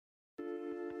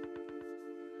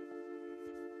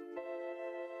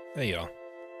Hey y'all,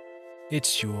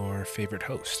 it's your favorite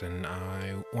host, and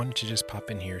I wanted to just pop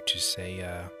in here to say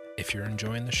if you're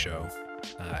enjoying the show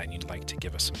and you'd like to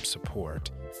give us some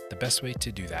support, the best way to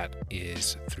do that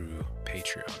is through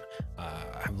Patreon.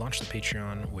 I've launched the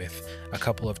Patreon with a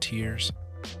couple of tiers.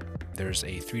 There's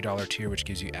a $3 tier which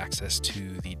gives you access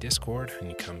to the Discord, and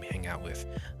you come hang out with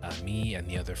me and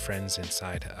the other friends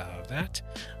inside of that,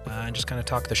 and just kind of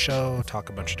talk the show, talk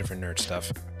a bunch of different nerd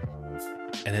stuff.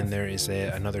 And then there is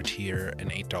another tier, an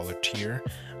 $8 tier,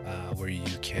 where you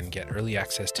can get early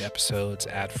access to episodes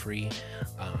ad-free.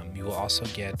 You will also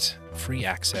get free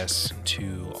access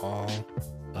to all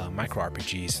micro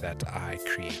RPGs that I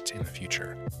create in the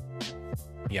future.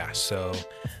 Yeah, so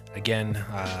again,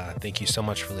 thank you so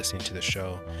much for listening to the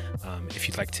show. If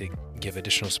you'd like to give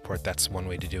additional support, that's one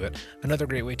way to do it. Another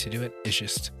great way to do it is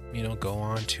just, go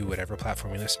on to whatever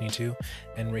platform you're listening to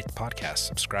and rate the podcast,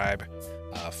 subscribe,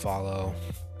 follow,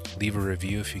 leave a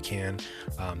review if you can.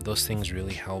 Those things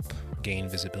really help gain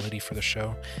visibility for the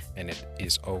show, and it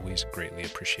is always greatly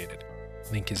appreciated.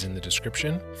 Link is in the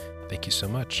description. Thank you so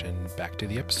much, and back to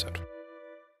the episode.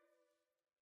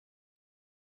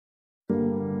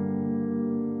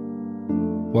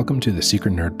 Welcome to the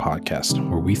Secret Nerd Podcast,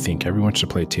 where we think everyone should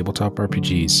play tabletop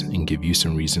RPGs and give you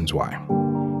some reasons why.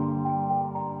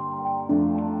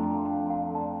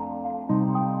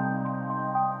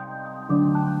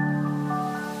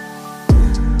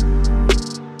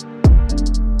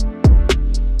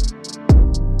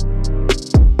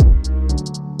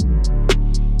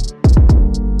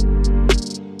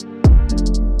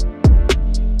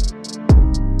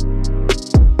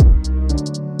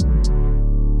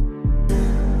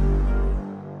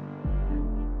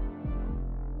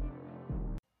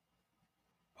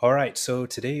 All right, so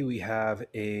today we have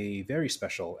a very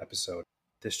special episode.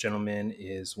 This gentleman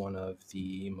is one of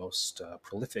the most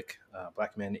prolific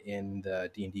Black men in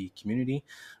the D&D community,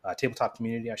 tabletop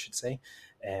community, I should say,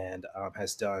 and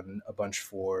has done a bunch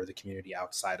for the community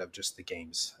outside of just the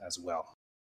games as well.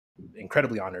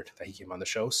 Incredibly honored that he came on the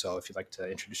show, so if you'd like to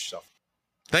introduce yourself.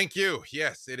 Thank you.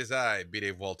 Yes, it is I, B.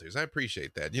 Dave Walters. I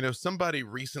appreciate that. Somebody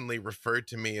recently referred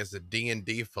to me as a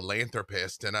D&D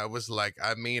philanthropist, and I was like,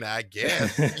 I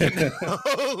guess,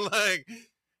 like,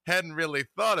 hadn't really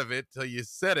thought of it till you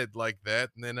said it like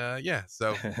that. And then,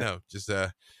 so, no, just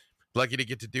lucky to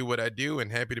get to do what I do and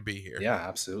happy to be here. Yeah,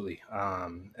 absolutely.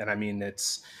 And I mean,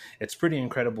 it's pretty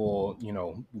incredible,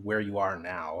 where you are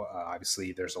now.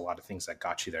 Obviously, there's a lot of things that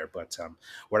got you there, but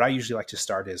what I usually like to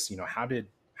start is,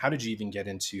 how did you even get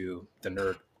into the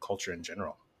nerd culture in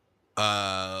general?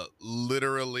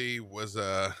 Literally was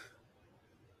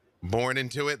born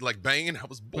into it, like banging. I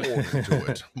was born into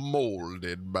it,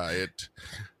 molded by it.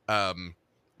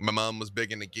 My mom was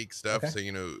big into geek stuff, so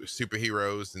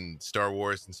superheroes and Star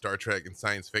Wars and Star Trek and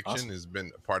science fiction has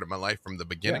been a part of my life from the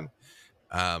beginning.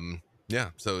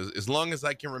 So as long as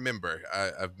I can remember,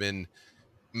 I've been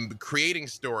creating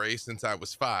stories since I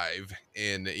was 5,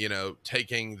 and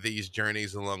taking these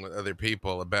journeys along with other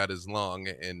people about as long,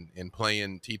 and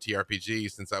playing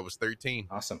TTRPG since I was 13.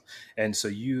 Awesome. And so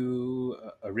you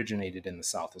originated in the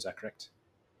South, is that correct?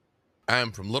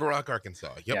 I'm from Little Rock,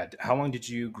 Arkansas. Yep. Yeah. How long did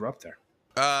you grow up there?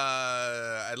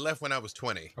 I left when I was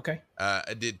 20. Okay.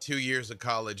 I did 2 years of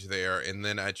college there, and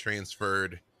then I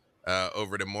transferred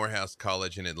over to Morehouse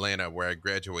College in Atlanta, where I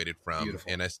graduated from.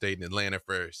 Beautiful. And I stayed in Atlanta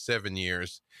for 7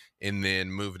 years, and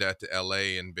then moved out to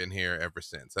LA and been here ever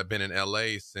since. I've been in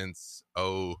LA since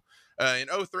in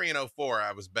 03 and 04.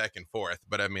 I was back and forth,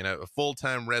 but I mean a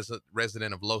full-time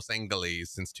resident of Los Angeles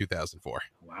since 2004.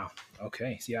 Wow.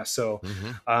 Okay. Yeah. So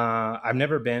I've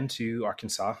never been to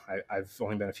Arkansas. I've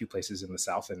only been a few places in the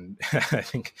South, and I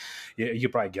think you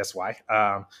probably guess why.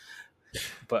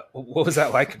 But what was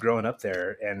that like growing up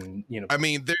there? And I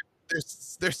mean,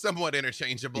 they're somewhat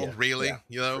interchangeable, really.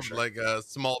 Sure. Like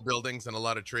small buildings and a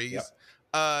lot of trees.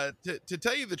 To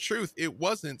tell you the truth, it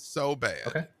wasn't so bad.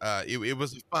 Okay. It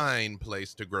was a fine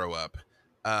place to grow up,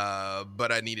 but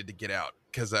I needed to get out,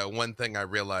 because one thing I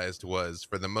realized was,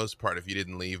 for the most part, if you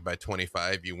didn't leave by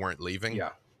 25, you weren't leaving.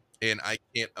 Yeah. And I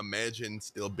can't imagine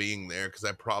still being there, because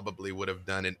I probably would have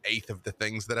done an eighth of the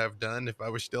things that I've done if I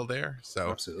was still there. So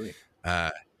absolutely.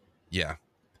 Had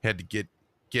to get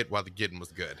while the getting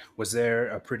was good. Was there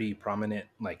a pretty prominent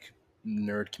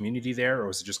nerd community there, or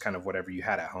was it just kind of whatever you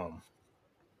had at home?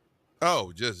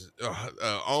 Oh, just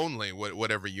only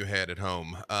whatever you had at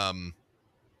home.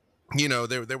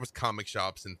 There was comic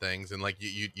shops and things, and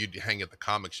you'd hang at the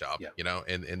comic shop,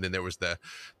 and then there was the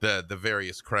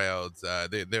various crowds. I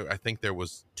think there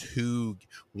was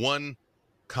one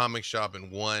comic shop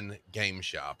and one game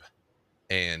shop.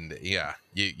 And yeah,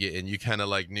 you kind of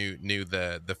like knew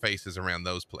the faces around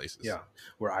those places. Yeah.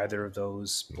 Were either of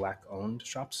those Black owned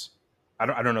shops?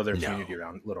 I don't know their No. community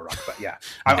around Little Rock, but yeah,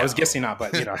 I was guessing not,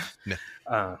 but you know,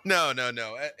 no.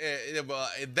 Well,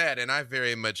 that, and I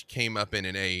very much came up in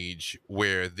an age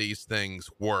where these things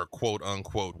were quote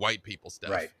unquote white people stuff,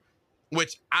 right?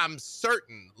 Which I'm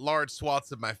certain large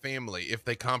swaths of my family, if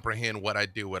they comprehend what I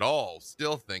do at all,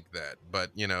 still think that.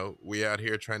 But you know, we out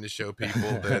here trying to show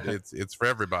people that it's for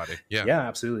everybody. Yeah, yeah,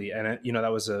 absolutely. And you know,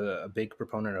 that was a big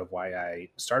proponent of why I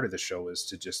started the show, was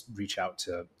to just reach out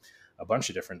to a bunch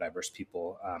of different diverse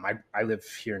people. I live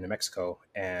here in New Mexico,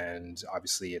 and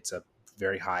obviously it's a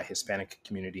very high Hispanic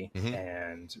community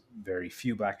and very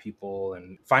few Black people,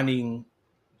 and finding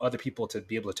other people to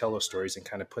be able to tell those stories and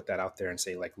kind of put that out there and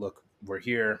say, like, look, we're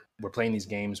here, we're playing these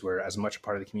games, we're as much a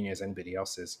part of the community as anybody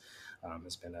else is,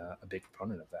 has been a big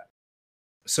proponent of that.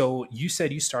 So you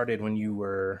said you started when you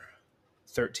were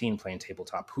 13 playing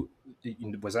tabletop.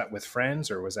 Was that with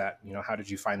friends, or was that, you know, how did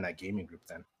you find that gaming group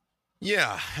then?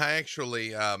 Yeah, I actually,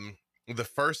 the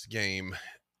first game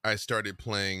I started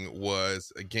playing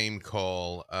was a game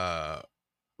called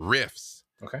Rifts,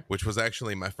 Okay. which was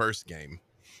actually my first game,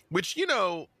 which, you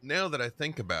know, now that I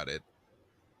think about it,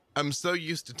 I'm so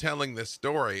used to telling this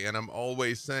story, and I'm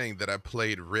always saying that I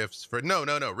played Rifts for, no,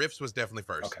 Rifts was definitely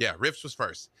first. Okay. Yeah, Rifts was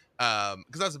first.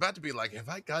 Because I was about to be like, have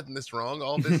I gotten this wrong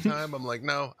all this time? I'm like,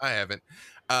 no, I haven't.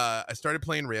 I started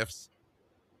playing Rifts,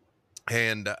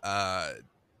 and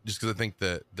just because I think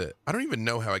that I don't even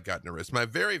know how I got into Rifts. My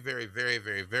very, very, very,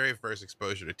 very, very first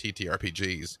exposure to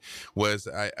TTRPGs was,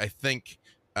 I think,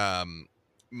 I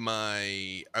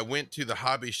went to the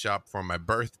hobby shop for my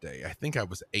birthday. I think I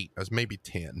was 8. I was maybe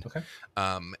 10. Okay.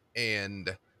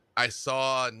 And I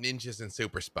saw Ninjas and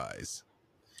Super Spies,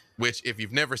 which, if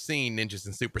you've never seen Ninjas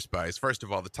and Super Spies, first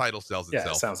of all, the title sells itself.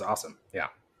 Yeah, it sounds awesome. Yeah.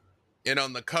 And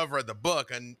on the cover of the book,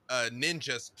 a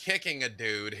ninja's kicking a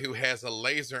dude who has a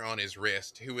laser on his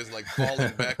wrist, who is like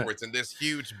falling backwards, and this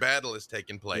huge battle is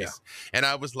taking place. Yeah. And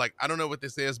I was like, I don't know what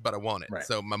this is, but I want it. Right.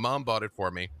 So my mom bought it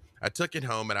for me. I took it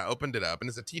home and I opened it up, and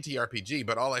it's a TTRPG,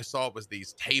 but all I saw was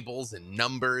these tables and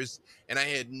numbers, and I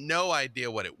had no idea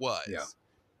what it was. Yeah.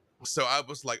 So I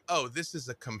was like, oh, this is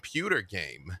a computer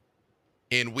game.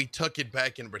 And we took it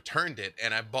back and returned it,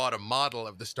 and I bought a model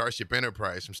of the Starship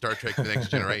Enterprise from Star Trek: The Next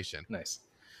Generation. Nice.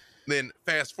 Then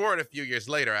fast forward a few years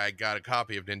later, I got a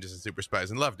copy of Ninjas and Super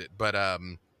Spies and loved it. But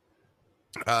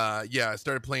yeah, I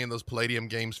started playing those Palladium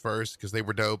games first because they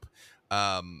were dope.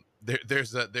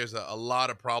 There's a lot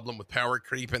of problem with power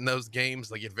creep in those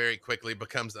games. Like, it very quickly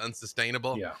becomes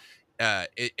unsustainable. Yeah.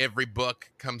 Every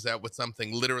book comes out with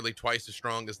something literally twice as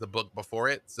strong as the book before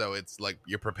it, so it's like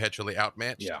you're perpetually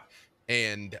outmatched. Yeah.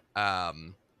 And a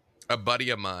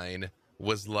buddy of mine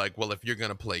was like, well, if you're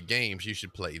going to play games, you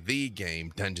should play the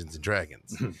game Dungeons and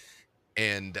Dragons.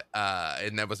 And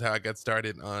that was how I got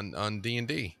started on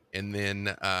D&D. And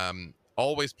then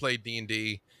always played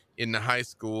D&D in the high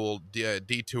school,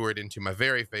 detoured into my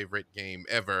very favorite game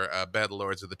ever,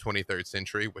 Battlelords of the 23rd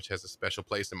Century, which has a special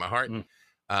place in my heart.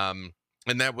 And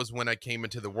that was when I came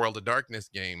into the World of Darkness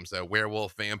games,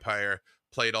 Werewolf, Vampire,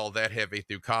 played all that heavy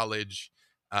through college.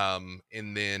 And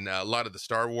then a lot of the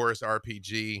Star Wars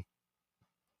RPG.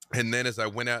 And then as I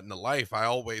went out into life, I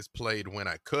always played when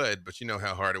I could, but you know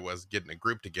how hard it was getting a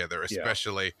group together,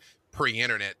 especially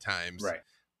pre-internet times. Right.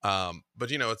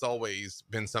 But you know, it's always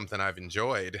been something I've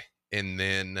enjoyed. And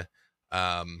then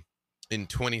in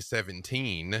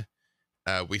 2017,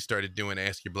 we started doing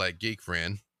Ask Your Black Geek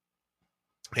Friend.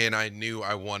 And I knew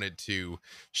I wanted to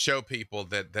show people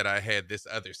that I had this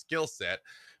other skill set.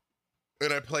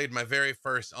 And I played my very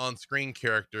first on-screen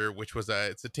character, which was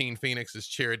it's a Teen Phoenix's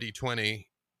Charity 20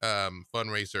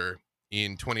 fundraiser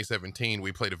in 2017.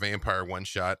 We played a vampire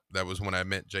one-shot. That was when I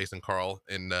met Jason Carl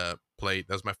and played.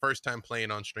 That was my first time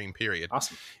playing on stream, period.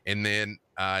 Awesome. And then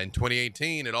in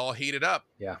 2018, it all heated up.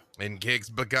 Yeah. And gigs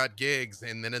begot gigs.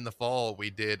 And then in the fall, we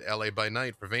did LA by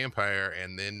Night for Vampire.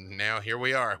 And then now here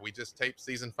we are. We just taped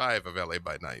season 5 of LA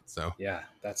by Night. So yeah,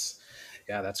 that's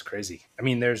crazy. I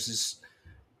mean, there's just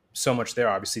so much there.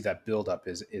 Obviously, that buildup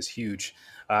is huge.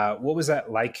 What was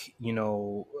that like? You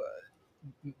know,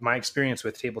 my experience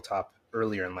with tabletop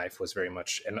earlier in life was very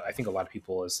much, and I think a lot of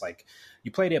people is like,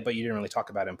 you played it, but you didn't really talk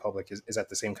about it in public. Is that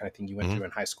the same kind of thing you went through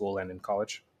in high school and in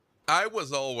college? I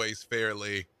was always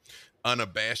fairly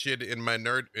unabashed in my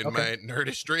my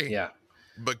nerdistry. Yeah.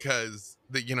 Because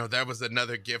that was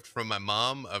another gift from my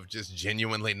mom of just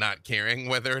genuinely not caring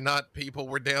whether or not people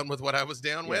were down with what I was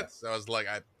down with. So I was like,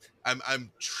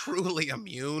 I'm truly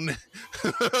immune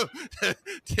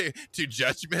to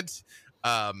judgment.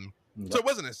 So it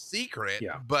wasn't a secret,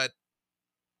 but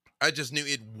I just knew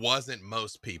it wasn't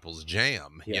most people's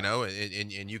jam, Yeah. you know,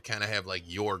 and you kind of have like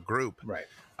your group. Right.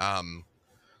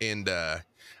 And I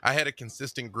had a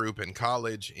consistent group in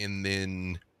college, and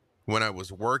then when I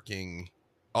was working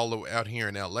all the way out here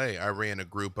in LA, I ran a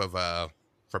group of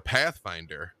for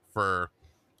Pathfinder for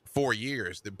 4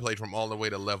 years that played from all the way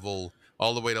to level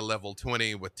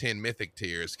 20 with 10 mythic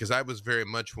tiers, because I was very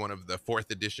much one of the 4th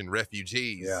edition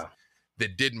refugees Yeah.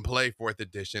 that didn't play 4th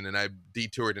edition, and I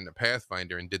detoured into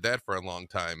Pathfinder and did that for a long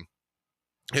time,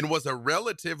 and was a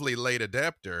relatively late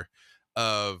adapter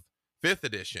of 5th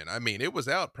edition. I mean, it was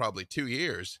out probably 2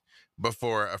 years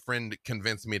before a friend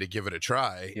convinced me to give it a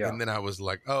try. Yeah. And then I was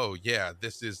like, oh yeah,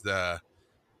 this is the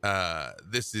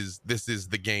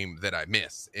game that I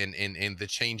miss, and the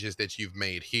changes that you've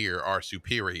made here are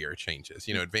superior changes,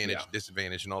 you know, advantage,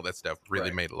 disadvantage, and all that stuff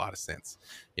really made a lot of sense.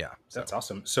 Yeah, that's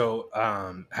awesome. So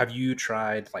have you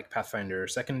tried like Pathfinder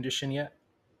 2nd edition yet?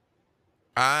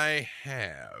 I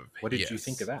have. What did you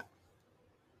think of that?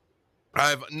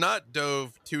 I've not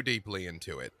dove too deeply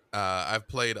into it. I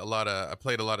played a lot of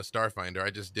Starfinder. I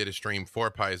just did a stream for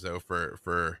Paizo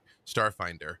for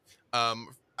Starfinder.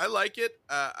 I like it.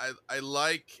 I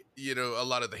like, you know, a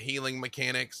lot of the healing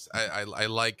mechanics. I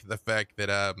like the fact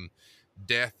that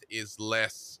death is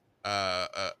less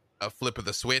a flip of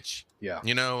the switch. Yeah.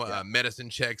 You know, medicine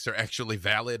checks are actually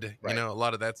valid. You know, a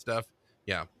lot of that stuff.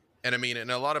 Yeah. And I mean,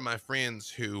 and a lot of my friends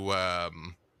who are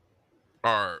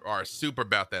super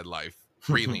about that life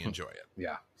really enjoy it.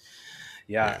 Yeah.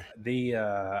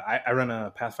 I run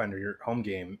a Pathfinder home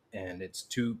game, and it's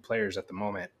 2 players at the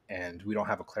moment, and we don't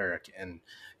have a cleric, and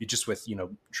you just with, you know,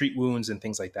 treat wounds and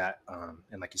things like that,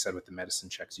 and like you said, with the medicine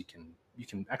checks, you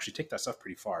can actually take that stuff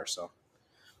pretty far. So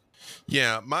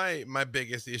yeah, my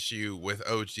biggest issue with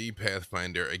OG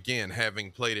Pathfinder, again,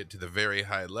 having played it to the very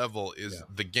high level, is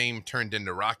the game turned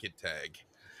into Rocket Tag.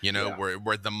 You know,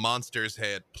 where the monsters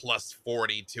had plus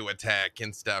 40 to attack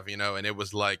and stuff, you know, and it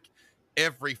was like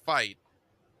every fight,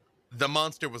 the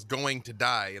monster was going to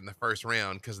die in the first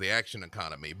round because the action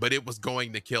economy, but it was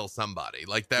going to kill somebody.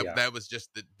 Like that was just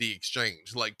the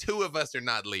exchange. Like 2 of us are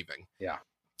not leaving. Yeah.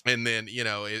 And then, you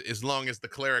know, as long as the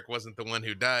cleric wasn't the one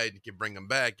who died, you could bring him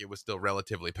back. It was still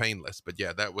relatively painless. But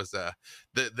yeah, that was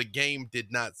the game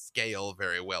did not scale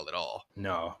very well at all.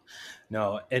 No.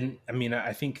 And I mean,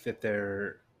 I think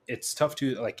that it's tough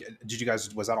to, like,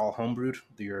 was that all homebrewed,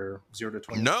 your 0 to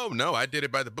 20? No, I did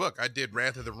it by the book. I did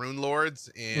Wrath of the Rune Lords,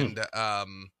 and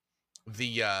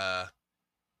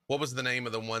what was the name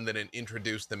of the one that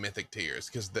introduced the mythic tiers?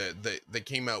 Because they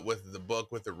came out with the book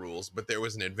with the rules, but there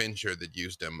was an adventure that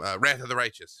used them. Wrath of the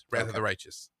Righteous. Of the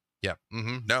Righteous. Yeah.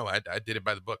 No, I did it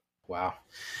by the book. Wow.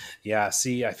 Yeah.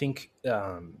 See, I think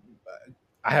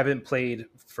I haven't played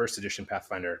 1st edition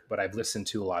Pathfinder, but I've listened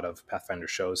to a lot of Pathfinder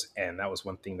shows, and that was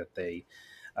one thing that they,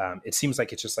 it seems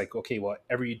like it's just like, okay, well,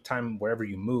 every time, wherever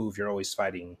you move, you're always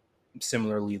fighting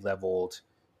similarly leveled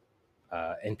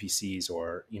NPCs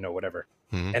or, you know, whatever.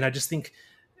 Mm-hmm. And I just think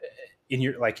do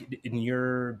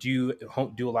you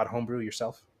do a lot of homebrew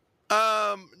yourself?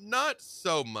 Not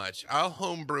so much. I'll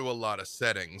homebrew a lot of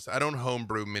settings. I don't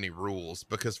homebrew many rules,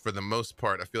 because for the most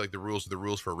part, I feel like the rules are the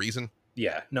rules for a reason.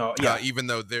 Yeah. No. Yeah. Even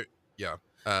though they're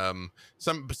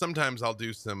sometimes I'll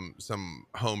do some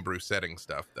homebrew setting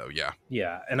stuff though.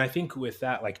 Yeah. And I think with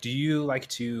that, like, do you like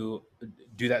to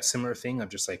do that similar thing of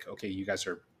just like, okay, you guys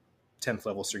are 10th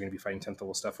level, so you're going to be fighting 10th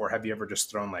level stuff, or have you ever just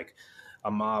thrown like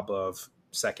a mob of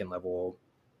 2nd level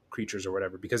creatures or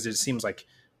whatever? Because it seems like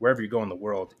wherever you go in the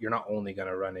world, you're not only going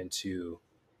to run into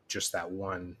just that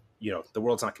one, you know, the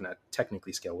world's not going to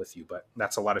technically scale with you, but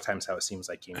that's a lot of times how it seems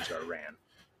like games are ran.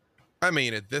 I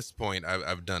mean, at this point,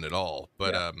 I've done it all,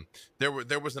 but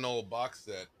there was an old box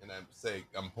set, and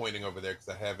I'm pointing over there because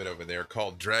I have it over there,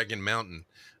 called Dragon Mountain,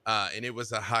 and it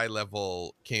was a high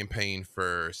level campaign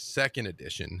for 2nd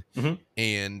edition,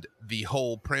 and the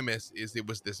whole premise is it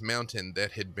was this mountain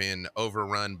that had been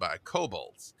overrun by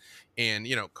kobolds, and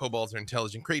you know, kobolds are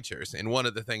intelligent creatures, and one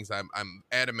of the things I'm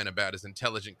adamant about is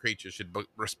intelligent creatures should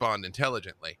respond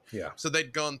intelligently. Yeah. So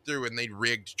they'd gone through and they'd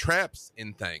rigged traps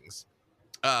and things.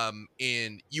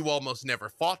 And you almost never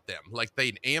fought them. Like,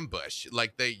 they'd ambush,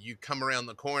 like you come around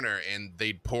the corner and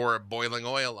they'd pour boiling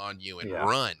oil on you and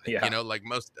run, you know, like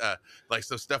most,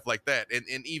 so stuff like that.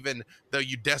 And even though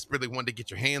you desperately wanted to get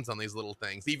your hands on these little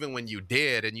things, even when you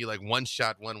did, and you like one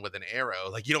shot one with an arrow,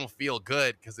 like, you don't feel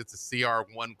good because it's a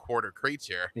CR 1/4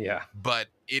 creature. Yeah. But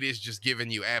it is just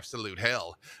giving you absolute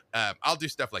hell. I'll do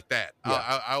stuff like that.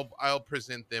 Yeah. I'll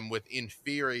present them with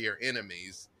inferior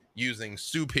enemies using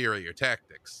superior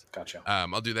tactics. Gotcha.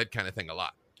 I'll do that kind of thing a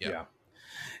lot.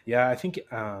 Yeah. I think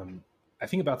I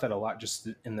think about that a lot, just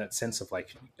in that sense of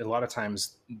like, a lot of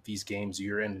times these games,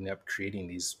 you're ending up creating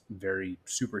these very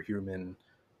superhuman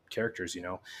characters, you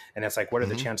know? And it's like, what are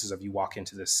the chances of you walk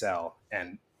into this cell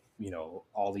and, you know,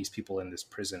 all these people in this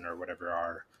prison or whatever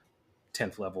are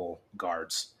 10th level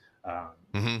guards?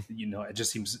 You know, it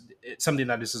just seems it's something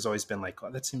that this has always been like, oh,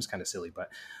 that seems kind of silly.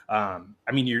 But I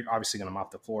mean, you're obviously going to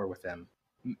mop the floor with them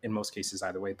in most cases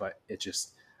either way, but it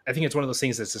just, I think it's one of those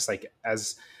things that's just like,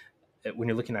 as when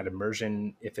you're looking at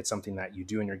immersion, if it's something that you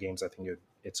do in your games, I think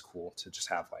it's cool to just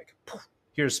have like,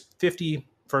 here's 50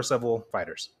 first level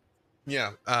fighters.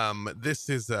 Yeah. This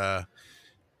is,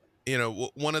 you know,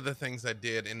 one of the things I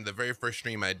did in the very first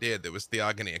stream I did, that was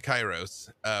Theogony of Kairos,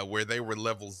 where they were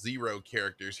level 0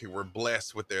 characters who were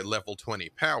blessed with their level 20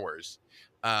 powers.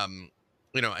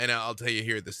 You know, and I'll tell you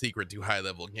here, the secret to high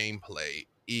level gameplay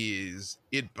is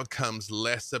it becomes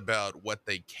less about what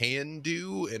they can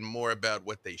do and more about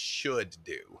what they should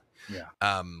do.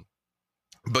 Yeah.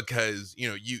 Because, you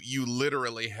know, you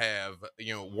literally have,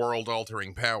 you know, world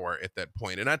altering power at that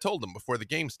point. And I told them before the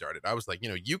game started, I was like, you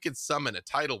know, you could summon a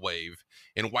tidal wave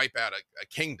and wipe out a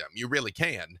kingdom. You really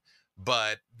can.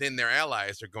 But then their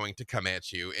allies are going to come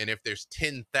at you. And if there's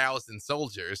 10,000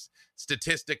 soldiers,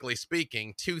 statistically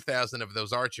speaking, 2,000 of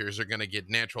those archers are going to get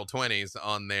natural 20s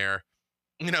on their,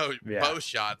 you know, bow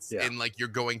shots, and like you're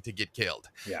going to get killed.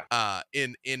 Yeah.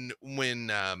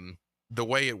 When the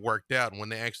way it worked out when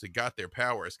they actually got their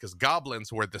powers, because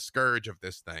goblins were the scourge of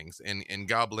this things, and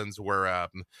goblins were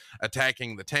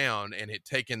attacking the town and had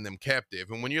taken them captive.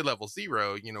 And when you're level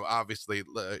 0, you know, obviously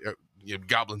you know,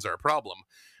 goblins are a problem.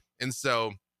 And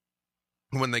so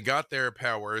when they got their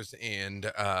powers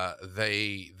and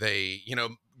they you know,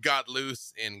 got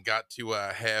loose and got to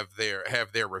have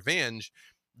their revenge,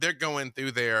 they're going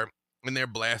through there and they're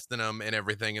blasting them and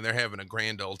everything, and they're having a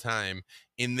grand old time.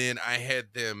 And then I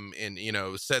had them in, you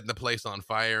know, setting the place on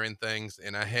fire and things,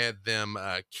 and I had them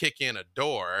kick in a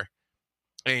door,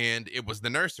 and it was the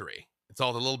nursery. It's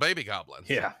all the little baby goblins.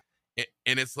 Yeah.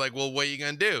 And it's like, well, what are you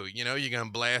gonna do? You know, you're gonna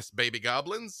blast baby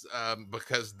goblins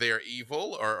because they're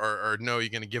evil, or no, you're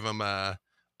gonna give them a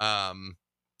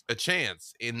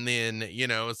chance. And then, you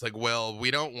know, it's like, well, we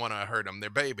don't want to hurt them, they're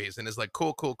babies. And it's like,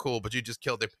 cool, but you just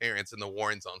killed their parents and the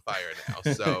warren's on fire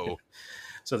now. So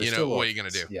so you know, what are you gonna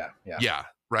do? Yeah,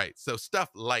 right. So stuff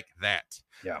like that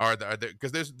are there,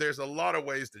 because there's a lot of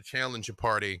ways to challenge a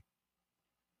party,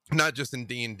 not just in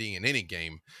D&D, in any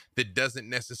game, that doesn't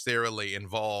necessarily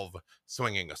involve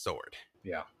swinging a sword.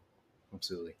 Yeah,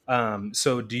 absolutely.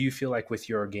 So do you feel like with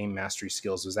your game mastery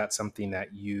skills, was that something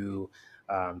that you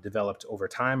developed over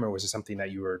time, or was it something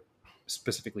that you were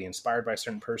specifically inspired by a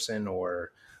certain person,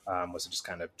 or was it just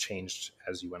kind of changed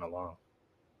as you went along?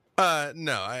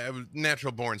 No, I was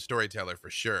natural born storyteller for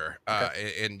sure.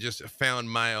 And just found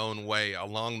my own way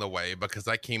along the way, because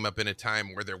I came up in a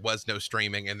time where there was no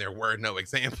streaming and there were no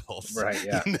examples. Right.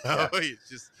 Yeah. You know, it's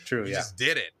just true. You just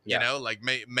did it. You know, like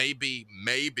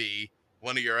maybe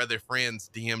one of your other friends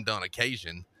DM'd on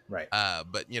occasion. Right.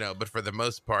 But you know, but for the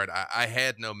most part, I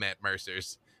had no Matt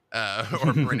Mercers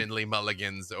or Brennan Lee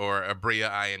Mulligans or Bria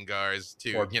Iyengars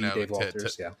to, or you know, Dave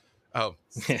Walters, oh,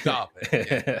 stop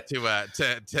it!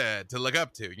 Yeah, to look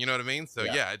up to, you know what I mean? So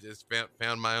yeah, I just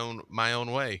found my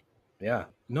own way. Yeah,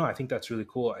 no, I think that's really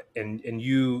cool. And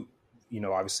you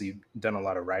know, obviously done a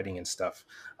lot of writing and stuff.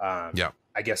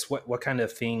 I guess what kind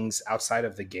of things outside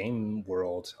of the game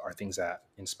world are things that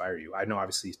inspire you? I know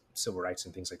obviously civil rights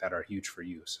and things like that are huge for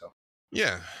you. So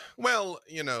yeah, well,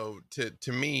 you know,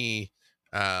 to me,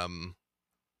 and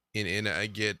I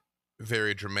get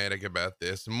very dramatic about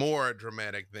this, more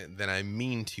dramatic than I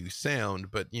mean to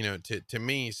sound, but you know, to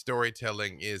me,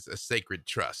 storytelling is a sacred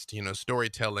trust. You know,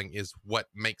 storytelling is what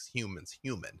makes humans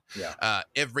human.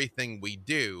 Everything we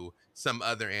do, some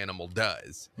other animal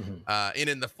does. And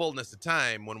in the fullness of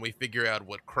time, when we figure out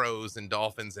what crows and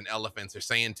dolphins and elephants are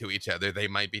saying to each other, they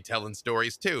might be telling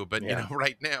stories too. But you know,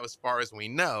 right now, as far as we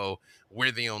know,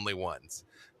 we're the only ones.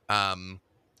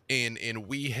 And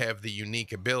we have the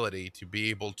unique ability to be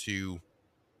able to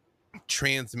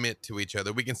transmit to each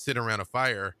other. We can sit around a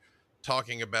fire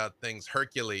talking about things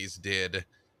Hercules did,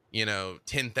 you know,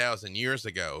 10,000 years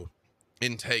ago,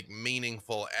 and take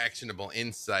meaningful, actionable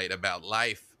insight about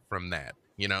life from that.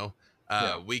 You know,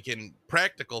 we can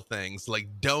practical things like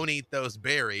don't eat those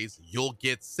berries, you'll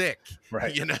get sick.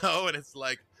 Right. You know, and it's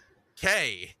like,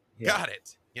 okay, got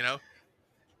it. You know,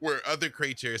 where other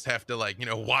creatures have to, like, you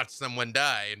know, watch someone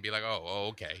die and be like, oh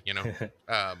okay, you know.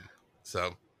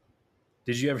 So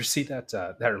did you ever see that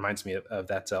that reminds me of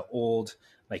that old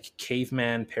like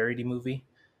caveman parody movie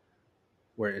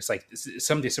where it's like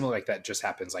something similar like that just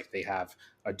happens. Like they have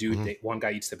a dude, Mhm. one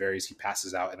guy eats the berries, he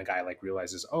passes out, and the guy like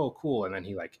realizes, oh, cool, and then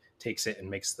he like takes it and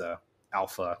makes the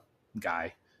alpha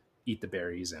guy eat the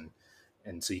berries, and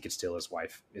so he could steal his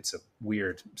wife. It's a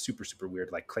weird, super super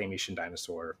weird, like claymation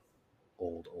dinosaur,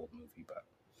 old movie, but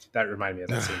that reminded me of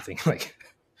that same thing, like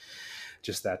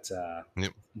just that,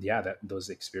 Yep. yeah, that those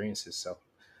experiences. So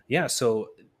yeah, so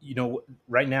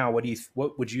right now,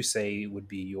 what would you say would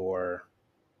be your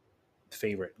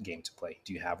favorite game to play?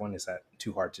 Do you have one? Is that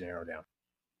too hard to narrow down?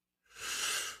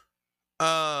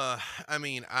 I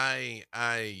mean,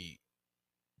 I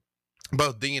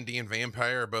both D&D and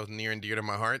Vampire are both near and dear to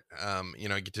my heart. I'm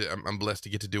blessed to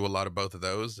get to do a lot of both of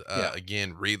those. Yeah.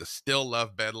 Again, really still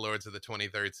love Battlelords of the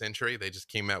 23rd Century. They just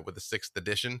came out with the 6th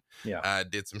edition. Yeah.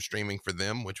 Did some streaming for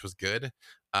them, which was good.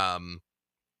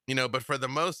 But for the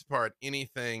most part,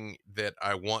 anything that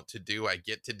I want to do, I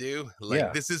get to do. Like,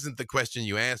 Yeah. this isn't the question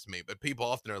you asked me, but people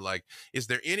often are like, is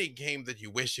there any game that you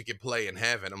wish you could play and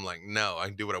have it? I'm like, no, I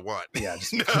can do what I want. Yeah,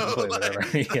 just No, play like, whatever.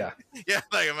 Yeah. yeah,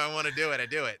 like if I want to do it, I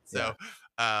do it. So,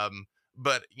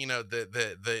 but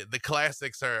the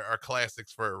classics are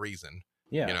classics for a reason.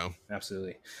 Yeah,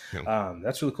 absolutely. Yeah.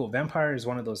 That's really cool. Vampire is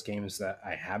one of those games that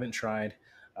I haven't tried.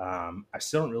 I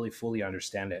still don't really fully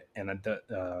understand it, and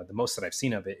the most that I've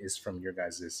seen of it is from your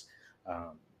guys's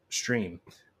stream.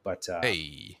 But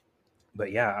Hey.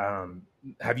 but yeah,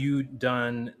 have you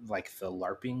done like the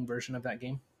LARPing version of that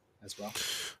game as well?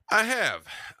 I have.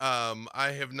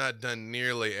 I have not done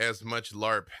nearly as much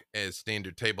LARP as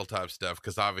standard tabletop stuff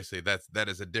because obviously that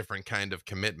is a different kind of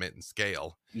commitment and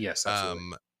scale. Yes,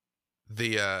 absolutely.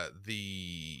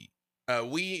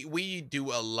 We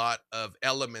do a lot of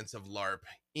elements of LARP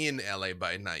in LA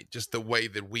by Night, just the way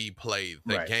that we play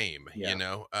the Right. game,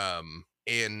 Yeah.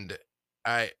 and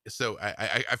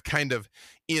I've kind of,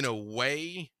 in a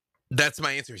way, that's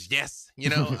my answer is yes.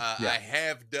 Yeah. I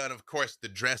have done, of course, the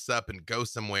dress up and go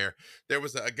somewhere. There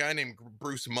was a guy named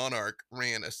Bruce Monarch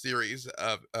ran a series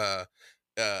of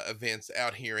events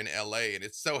out here in LA, and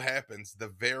it so happens the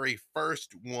very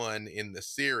first one in the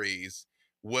series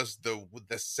was the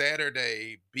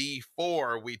Saturday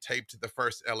before we taped the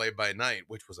first LA by Night,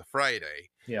 which was a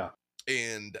Friday. Yeah.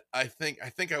 And I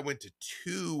think I went to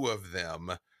 2 of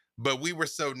them, but we were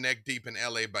so neck deep in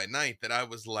LA by Night that I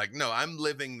was like, no, I'm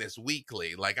living this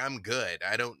weekly. Like, I'm good.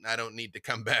 I don't need to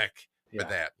come back for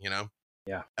that,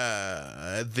 Yeah.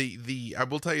 I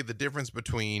will tell you the difference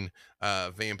between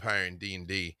Vampire and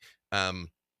D&D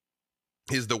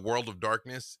is the World of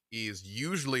Darkness is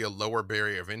usually a lower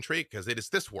barrier of entry because it is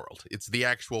this world. It's the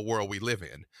actual world we live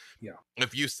in. Yeah.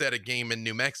 If you set a game in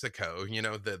New Mexico,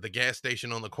 the gas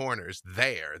station on the corner is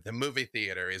there. The movie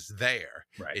theater is there.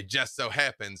 Right. It just so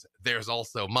happens there's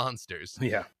also monsters.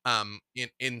 Yeah.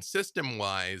 In system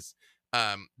wise,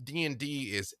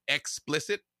 D&D is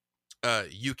explicit.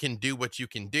 You can do what you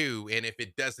can do, and if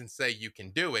it doesn't say you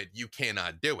can do it, you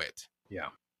cannot do it.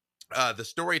 Yeah. The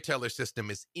storyteller system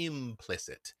is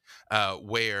implicit,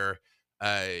 where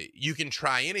you can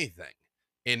try anything,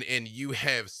 and you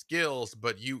have skills,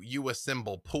 but you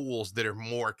assemble pools that are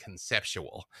more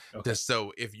conceptual. Okay.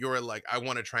 So if you're like, I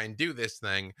want to try and do this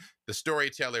thing, the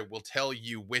storyteller will tell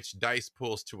you which dice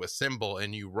pools to assemble,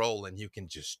 and you roll, and you can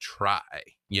just try.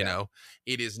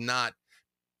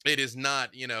 It is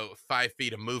not 5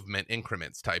 feet of movement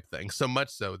increments type thing. So much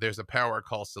so there's a power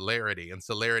called celerity, and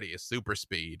celerity is super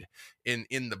speed. In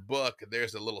the book,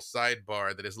 there's a little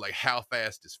sidebar that is like, how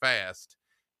fast is fast?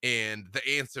 And the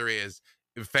answer is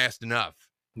fast enough.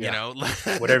 Yeah.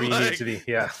 Whatever you need it to be.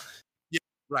 Yeah. Yeah.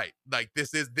 Right. Like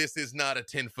this is not a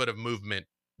 10 foot of movement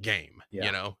game,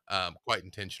 quite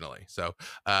intentionally. So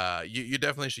you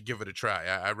definitely should give it a try.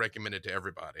 I recommend it to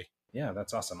everybody. Yeah,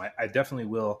 that's awesome. I definitely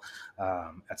will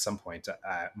at some point.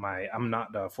 I'm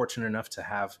not fortunate enough to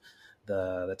have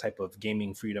the type of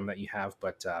gaming freedom that you have,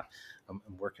 but I'm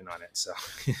working on it. So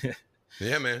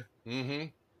yeah, man. Mm-hmm.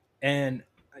 And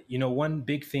one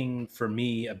big thing for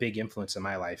me, a big influence in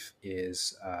my life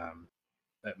is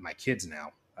my kids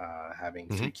now. Having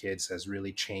 3 kids has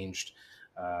really changed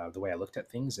the way I looked at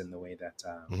things and the way that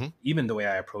even the way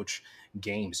I approach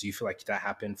games. Do you feel like that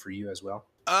happened for you as well?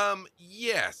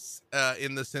 Yes,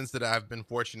 in the sense that I've been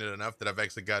fortunate enough that I've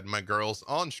actually gotten my girls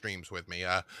on streams with me.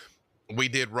 We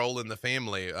did Roll in the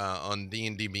Family on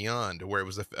D&D Beyond, where it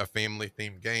was a family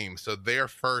themed game. So their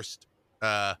first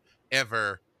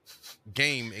ever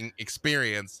game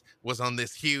experience was on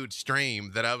this huge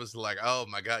stream that I was like, oh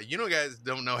my God, guys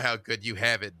don't know how good you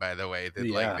have it, by the way, that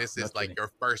like this is like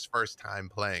your first time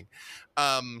playing.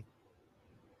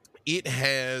 It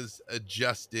has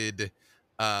adjusted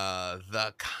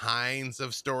the kinds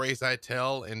of stories I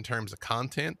tell in terms of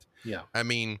content. Yeah. I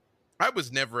mean, I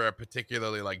was never a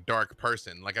particularly like dark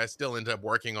person. Like I still end up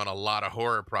working on a lot of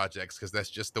horror projects because that's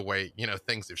just the way, you know,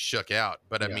 things have shook out.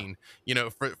 But I Yeah. mean, you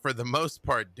know, for the most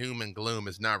part, doom and gloom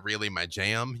is not really my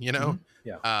jam, you know?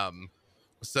 Yeah.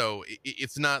 So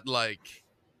it's not like,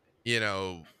 you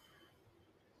know,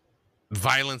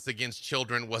 violence against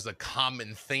children was a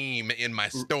common theme in my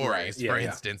stories, Yeah, for yeah.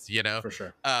 instance, you know. For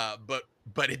sure.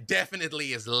 But it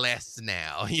definitely is less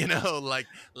now, you know, like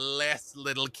less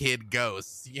little kid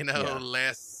ghosts, you know, Yeah.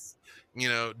 less, you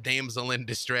know, damsel in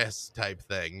distress type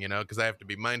thing, you know, because I have to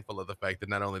be mindful of the fact that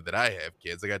not only that I have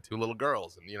kids, I got 2 little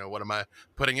girls, and you know, what am I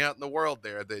putting out in the world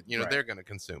there that, you know, Right. they're going to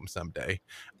consume someday.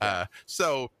 Yeah.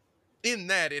 So in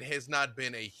that, it has not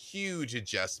been a huge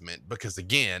adjustment because,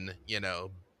 again, you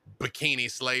know, bikini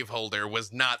slaveholder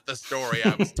was not the story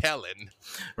I was telling.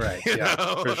 Right. You Yeah.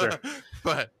 know? For sure.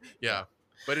 But yeah,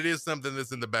 but it is something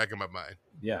that's in the back of my mind.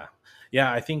 Yeah.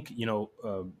 Yeah. I think, you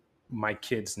know, my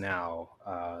kids now,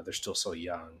 they're still so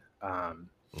young.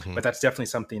 But that's definitely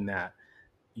something that,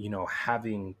 you know,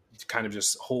 having kind of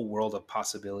just whole world of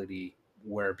possibility,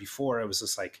 where before it was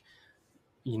just like,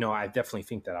 you know, I definitely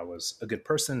think that I was a good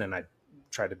person and I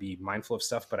try to be mindful of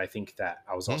stuff. But I think that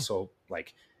I was also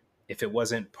like, if it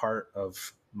wasn't part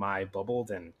of my bubble,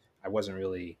 then I wasn't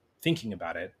really thinking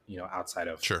about it, you know, outside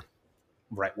of Sure.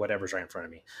 right, whatever's right in front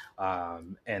of me.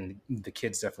 And the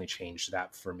kids definitely changed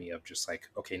that for me, of just like,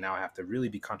 okay, now I have to really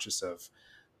be conscious of,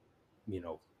 you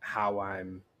know, how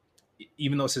I'm,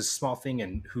 even though it's a small thing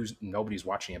and nobody's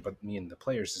watching it but me and the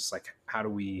players, it's like, how do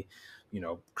we, you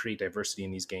know, create diversity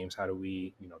in these games? How do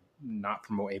we, you know, not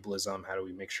promote ableism? How do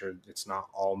we make sure it's not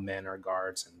all men are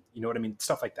guards? And you know what I mean?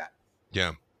 Stuff like that.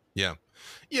 Yeah. Yeah.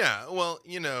 Yeah. Well,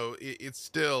 you know, it's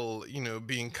still, you know,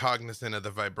 being cognizant of the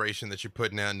vibration that you're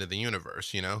putting out into the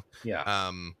universe, you know?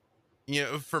 Yeah. You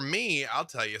know, for me, I'll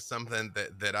tell you something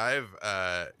that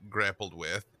I've grappled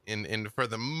with, and for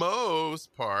the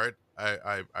most part,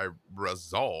 I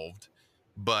resolved,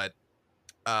 but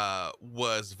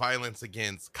was violence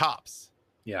against cops.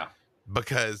 Yeah.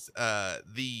 Because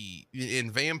the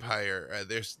in Vampire,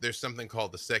 there's something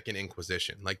called the Second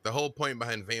Inquisition. Like the whole point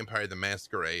behind Vampire the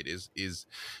Masquerade is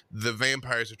the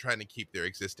vampires are trying to keep their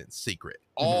existence secret.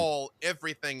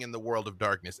 Everything in the world of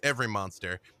darkness, every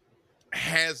monster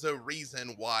has a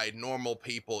reason why normal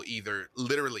people either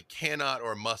literally cannot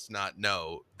or must not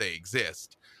know they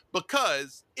exist,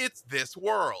 because it's this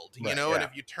world, you Right, know. And yeah.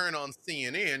 if you turn on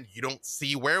CNN, you don't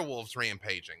see werewolves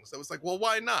rampaging. So it's like, well,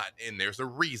 why not? And there's a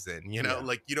reason, you know. Yeah.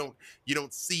 Like you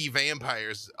don't see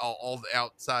vampires all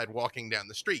outside walking down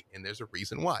the street, and there's a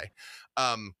reason why.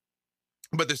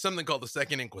 But there's something called the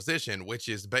Second Inquisition, which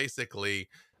is basically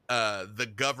the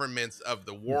governments of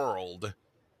the world,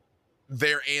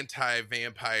 their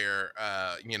anti-vampire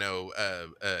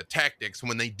tactics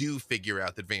when they do figure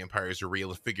out that vampires are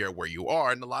real and figure out where you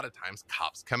are. And a lot of times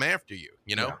cops come after you,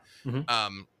 you know. Yeah.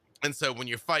 And so when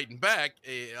you're fighting back,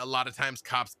 a lot of times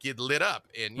cops get lit up,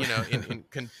 and you know,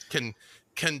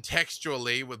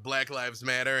 contextually with Black Lives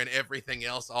Matter and everything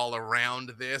else all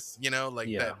around this, you know, like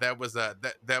that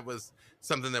was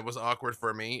something that was awkward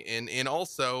for me. And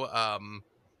also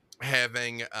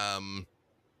having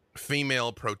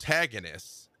female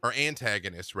protagonists, or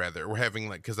antagonists rather. We're having,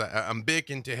 like, because I'm big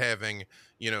into having,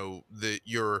 you know,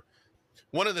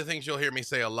 one of the things you'll hear me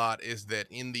say a lot is that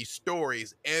in these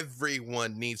stories,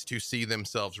 everyone needs to see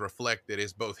themselves reflected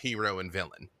as both hero and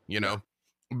villain, you know,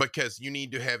 because you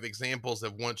need to have examples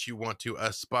of what you want to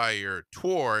aspire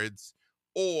towards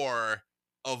or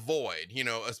avoid, you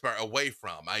know, aspire away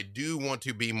from. I do want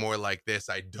to be more like this.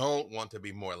 I don't want to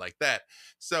be more like that.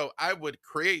 So I would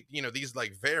create, you know, these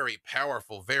like very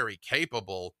powerful, very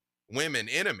capable women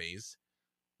enemies.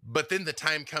 But then the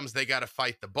time comes, they got to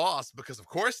fight the boss, because of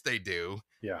course they do.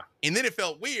 Yeah. And then it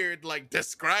felt weird, like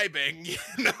describing, you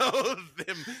know,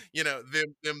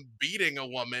 them beating a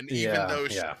woman, even though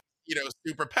she's, you know,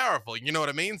 super powerful. You know what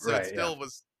I mean? So it still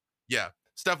was,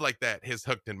 stuff like that has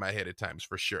hooked in my head at times,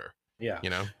 for sure. Yeah. You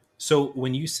know? So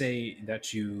when you say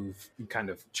that you've kind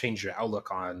of changed your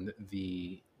outlook on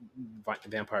the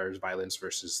vampires' violence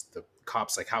versus the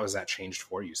cops, like how has that changed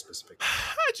for you specifically?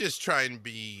 I just try and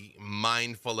be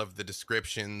mindful of the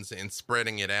descriptions and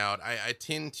spreading it out. I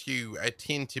tend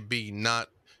to be not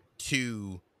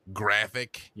too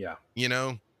graphic. Yeah. You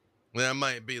know, that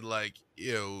might be like,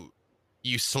 you know,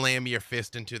 you slam your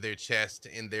fist into their chest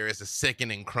and there is a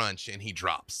sickening crunch and he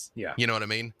drops. Yeah. You know what I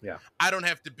mean? Yeah. I don't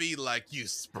have to be like, you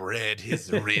spread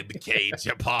his rib cage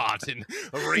apart and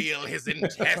reel his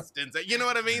intestines. You know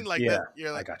what I mean? Like, yeah, that,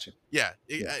 you're like, I got you. Yeah,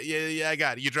 I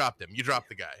got it. You dropped him. You dropped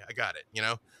the guy. I got it. You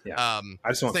know? Yeah. I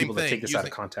just want people to take this out of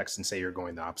using, context and say you're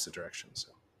going the opposite direction. So,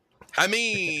 I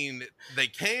mean, they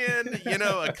can, you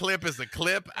know, a clip is a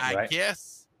clip, I Right.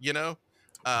 guess, you know.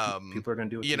 People are going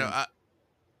to do what you they know, want.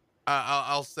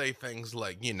 I'll say things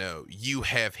like, you know, you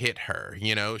have hit her,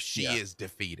 you know, she Yeah. is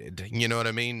defeated. You know what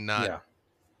I mean? Not Yeah.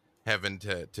 having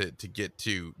to get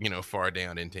too, you know, far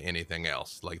down into anything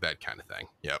else, like that kind of thing.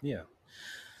 Yep. Yeah.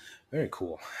 Very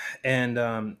cool.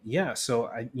 And yeah, so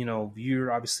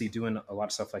you're obviously doing a lot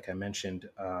of stuff, like I mentioned,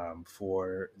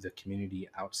 for the community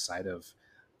outside of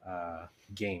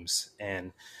games.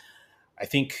 And I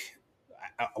think,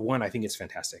 I think it's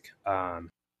fantastic.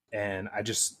 And I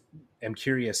just am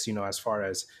curious, you know, as far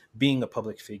as being a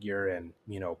public figure and,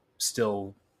 you know,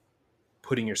 still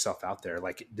putting yourself out there,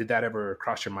 like, did that ever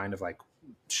cross your mind of like,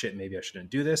 shit, maybe I shouldn't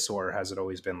do this? Or has it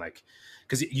always been like,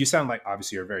 because you sound like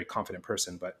obviously you're a very confident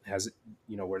person, but has it,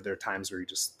 you know, were there times where you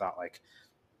just thought like,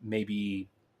 maybe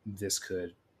this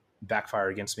could backfire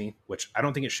against me? Which I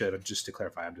don't think it should. Just to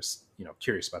clarify, I'm just, you know,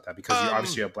 curious about that, because you're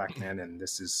obviously a Black man, and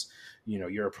this is, you know,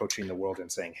 you're approaching the world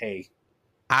and saying, hey,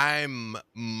 I'm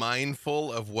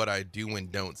mindful of what I do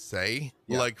and don't say.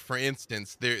 Yeah. Like, for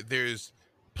instance, there's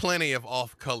plenty of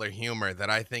off-color humor that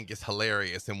I think is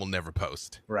hilarious and will never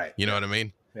post. Right. You know what I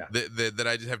mean? Yeah. That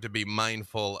I just have to be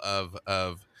mindful of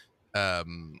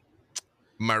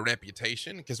my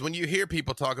reputation, because when you hear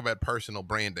people talk about personal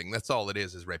branding, that's all it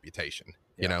is reputation.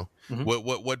 Yeah. You know,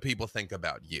 Mhm. what people think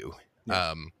about you.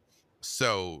 Yeah.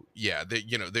 So yeah,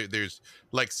 you know, there's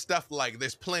like stuff like,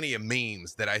 there's plenty of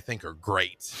memes that I think are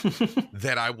great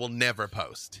that I will never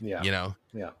post. Yeah. You know.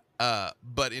 Yeah.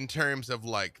 But in terms of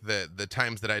like the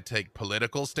times that I take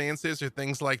political stances or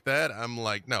things like that, I'm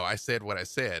like, no, I said what I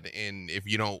said, and if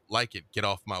you don't like it, get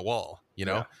off my wall. You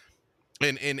know.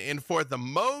 Yeah. And for the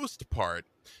most part,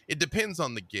 it depends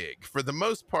on the gig. For the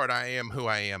most part, I am who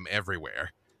I am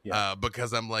everywhere. Yeah.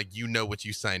 Because I'm like, you know what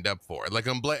you signed up for. Like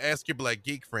on Ask Your Black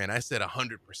Geek Friend, I said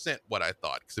 100% what I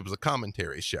thought, because it was a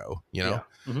commentary show, you know?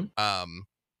 Yeah. Mhm.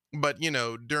 But, you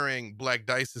know, during Black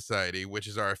Dice Society, which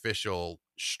is our official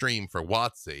stream for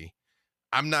WotC,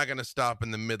 I'm not going to stop in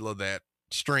the middle of that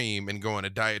stream and go on a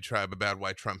diatribe about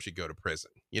why Trump should go to prison.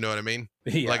 You know what I mean?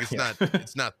 Yeah, like, it's not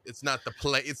the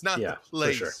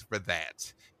place for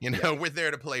that. You know, we're there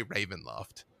to play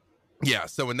Ravenloft. Yeah,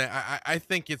 so in that, I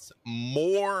think it's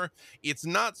more, it's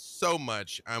not so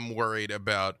much I'm worried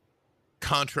about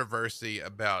controversy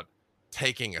about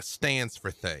taking a stance for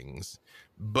things,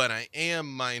 but I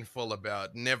am mindful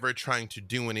about never trying to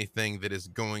do anything that is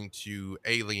going to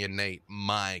alienate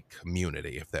my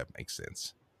community, if that makes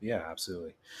sense. Yeah,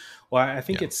 absolutely. Well, I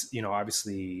think it's, you know,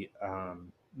 obviously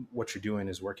what you're doing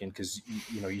is working, because,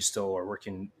 you know, you still are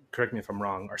working, correct me if I'm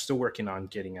wrong, are still working on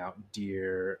getting out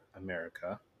Dear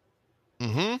America.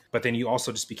 Mm-hmm. But then you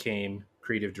also just became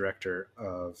creative director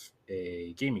of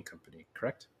a gaming company,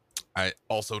 correct?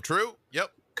 Also true.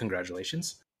 Yep.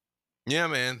 Congratulations. Yeah,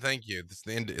 man. Thank you. It's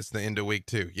the end of week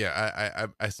 2. Yeah,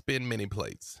 I spin many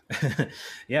plates.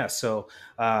 Yeah. So,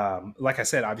 like I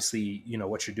said, obviously, you know,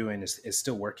 what you're doing is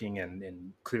still working,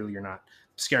 and clearly you're not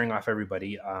scaring off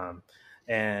everybody.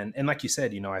 And like you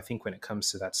said, you know, I think when it comes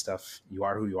to that stuff, you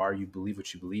are who you are. You believe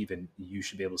what you believe, and you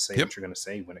should be able to say what you're going to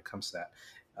say when it comes to that.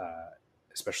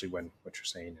 Especially when what you're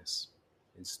saying is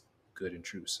good and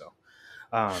true. So,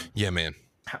 yeah, man.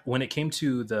 When it came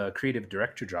to the creative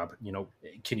director job, you know,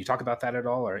 can you talk about that at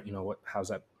all, or, you know, how's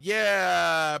that?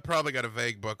 Yeah, I probably got a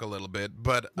vague book a little bit,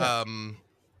 but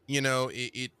you know,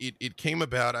 it came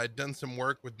about. I'd done some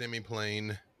work with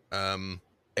Demiplane on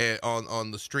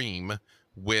the stream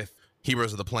with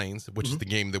Heroes of the Plains, which is the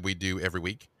game that we do every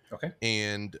week. Okay.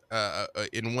 And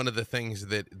in one of the things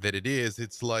that it is,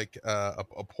 it's like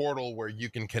a portal where you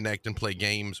can connect and play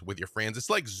games with your friends. It's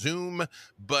like Zoom,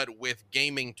 but with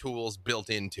gaming tools built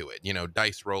into it, you know,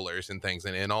 dice rollers and things,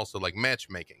 and also like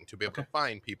matchmaking to be able to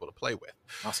find people to play with.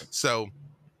 Awesome. So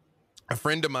a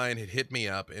friend of mine had hit me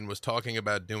up and was talking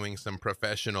about doing some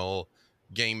professional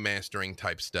game mastering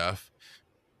type stuff.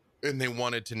 And they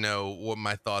wanted to know what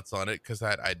my thoughts on it, because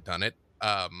I'd done it.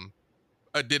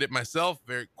 I did it myself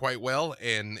quite well,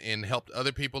 and helped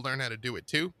other people learn how to do it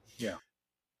too. Yeah.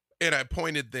 And I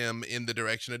pointed them in the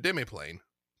direction of Demiplane.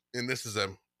 And this is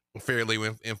a fairly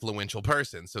influential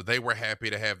person, so they were happy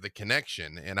to have the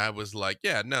connection. And I was like,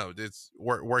 yeah, no, it's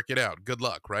work it out. Good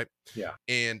luck, right? Yeah.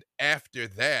 And after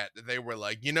that, they were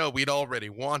like, you know, we'd already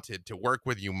wanted to work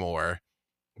with you more,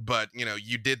 but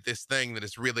you did this thing that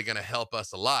is really going to help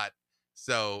us a lot.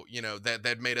 So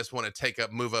that made us want to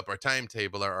move up our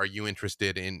timetable. Are you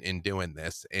interested in doing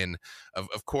this? And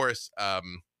of course, they're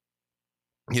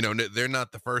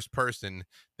not the first person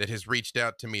that has reached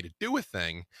out to me to do a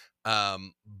thing,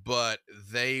 but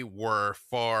they were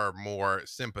far more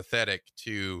sympathetic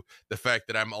to the fact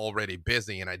that I'm already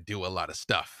busy and I do a lot of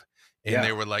stuff. And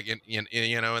they were like, and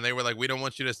they were like, we don't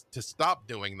want you to stop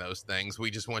doing those things.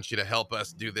 We just want you to help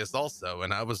us do this also.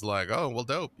 And I was like, oh, well,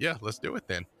 dope. Yeah, let's do it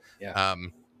then. Yeah.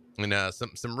 And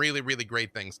some really, really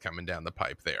great things coming down the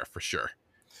pipe there for sure.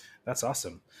 That's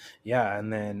awesome. Yeah.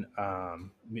 And then I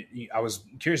was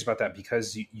curious about that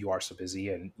because you are so busy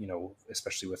and,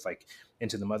 especially with like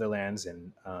Into the Motherlands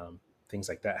and things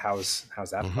like that. How's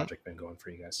that project been going for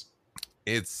you guys?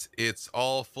 It's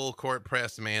all full court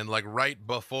press, man. Like right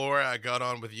before I got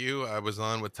on with you, I was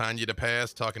on with Tanya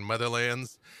DePass talking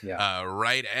Motherlands. Yeah.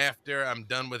 Right after I'm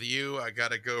done with you, I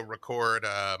gotta go record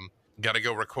a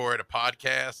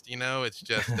podcast. It's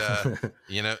just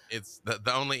it's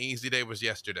the only easy day was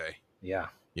yesterday. Yeah.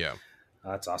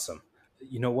 That's awesome.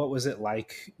 What was it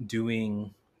like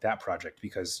doing that project?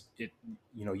 Because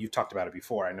you've talked about it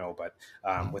before, I know, but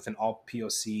with an all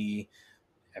POC,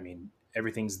 I mean,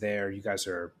 everything's there. You guys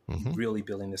are really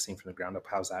building this thing from the ground up.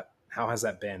 How has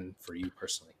that been for you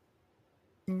personally?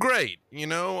 Great.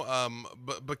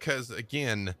 But because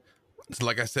again,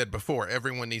 like I said before,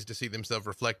 everyone needs to see themselves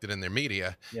reflected in their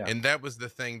media. Yeah. And that was the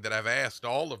thing that I've asked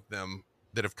all of them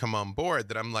that have come on board,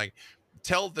 that I'm like,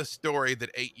 tell the story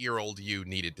that 8-year-old you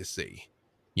needed to see.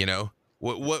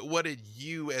 What did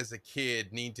you as a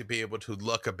kid need to be able to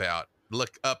look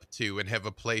up to and have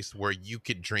a place where you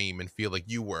could dream and feel like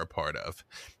you were a part of?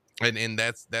 And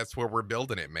that's where we're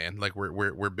building it, man. Like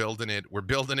we're building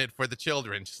it for the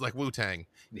children, just like Wu-Tang,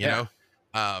 you know?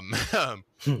 I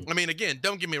mean, again,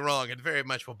 don't get me wrong, it very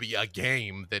much will be a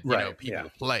game that people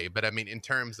play, but I mean, in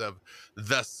terms of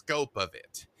the scope of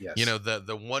it, yes.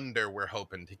 The wonder we're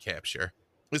hoping to capture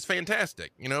is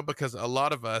fantastic, because a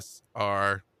lot of us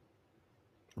are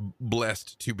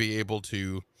blessed to be able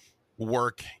to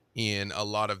work in a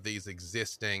lot of these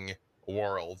existing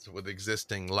worlds with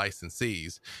existing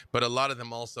licensees, but a lot of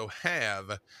them also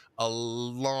have a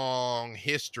long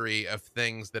history of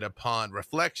things that upon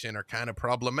reflection are kind of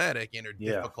problematic and are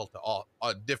difficult to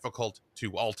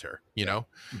alter.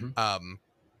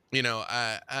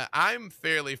 I'm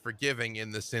fairly forgiving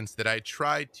in the sense that I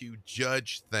try to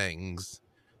judge things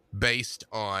based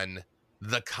on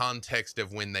the context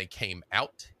of when they came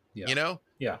out.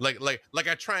 Like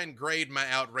I try and grade my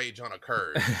outrage on a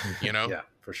curve, Yeah,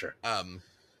 for sure.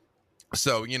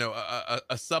 So,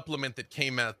 a supplement that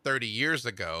came out 30 years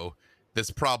ago that's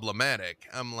problematic,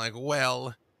 I'm like,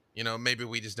 well, maybe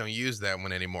we just don't use that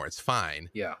one anymore. It's fine.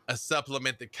 Yeah. A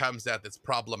supplement that comes out that's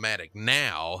problematic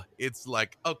now, it's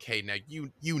like, okay, now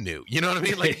you knew, you know what I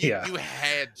mean? Like you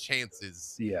had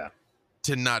chances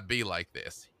to not be like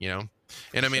this,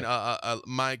 And I mean,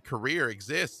 my career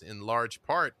exists in large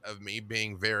part of me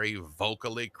being very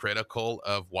vocally critical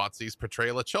of WotC's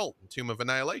portrayal of Chult in Tomb of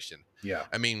Annihilation. Yeah.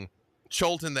 I mean,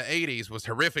 Chult in the 80s was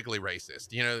horrifically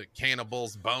racist.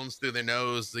 Cannibals, bones through their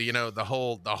nose, the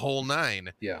whole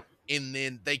nine. Yeah. And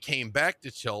then they came back to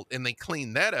Chult and they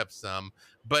cleaned that up some,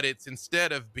 but it's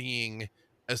instead of being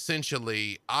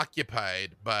essentially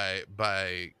occupied by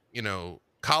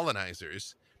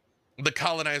colonizers, the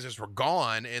colonizers were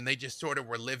gone and they just sort of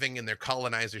were living in their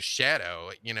colonizer's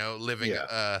shadow, living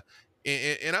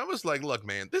and I was like, look,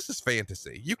 man, this is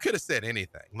fantasy. You could have said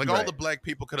anything. Like all the black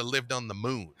people could have lived on the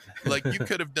moon. Like you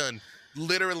could have done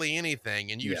literally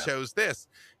anything and you chose this.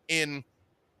 And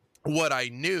what I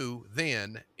knew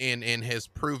then and has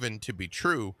proven to be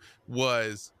true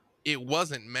was it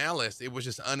wasn't malice. It was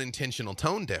just unintentional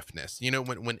tone deafness.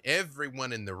 When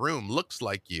everyone in the room looks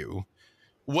like you,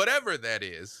 whatever that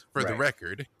is, for the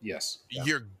record,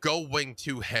 you're going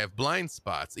to have blind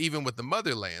spots. Even with the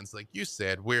Motherlands, like you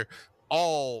said, we're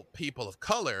all people of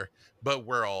color, but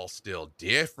we're all still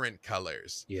different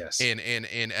colors. Yes. And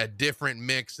a different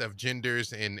mix of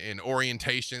genders and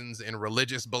orientations and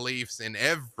religious beliefs and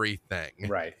everything.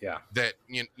 Right. Yeah. That,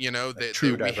 that,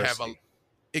 true that we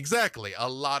diversity. have a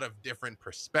lot of different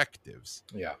perspectives.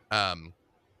 Yeah.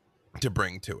 To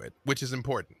bring to it, which is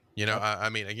important. I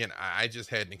mean, again, I just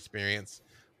had an experience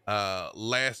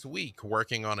last week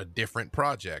working on a different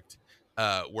project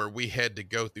where we had to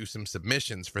go through some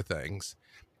submissions for things.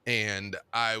 And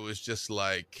I was just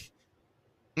like,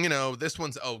 this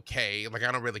one's okay. Like,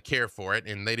 I don't really care for it.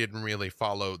 And they didn't really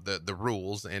follow the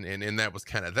rules. And that was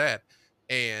kind of that.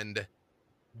 And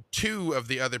two of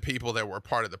the other people that were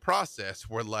part of the process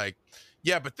were like,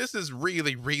 yeah, but this is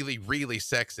really, really, really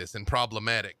sexist and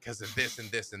problematic because of this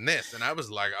and this and this. And I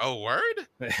was like, oh, word?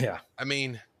 Yeah. I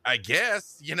mean, I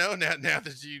guess, now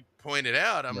that you pointed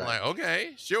out, I'm Right. like,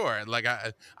 okay, sure. Like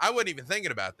I wasn't even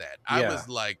thinking about that. I Yeah. was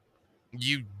like,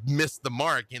 you missed the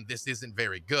mark and this isn't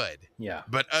very good. Yeah.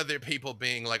 But other people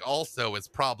being like, also it's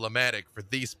problematic for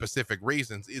these specific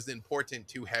reasons is important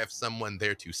to have someone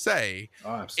there to say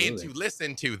Oh, and absolutely. to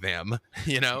listen to them,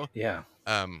 Yeah.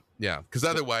 yeah, because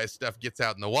otherwise stuff gets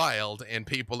out in the wild and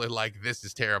people are like, this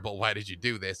is terrible, why did you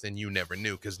do this? And you never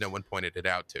knew because no one pointed it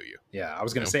out to you. Yeah. I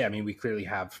was going to say, I mean, we clearly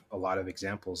have a lot of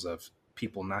examples of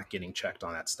people not getting checked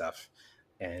on that stuff.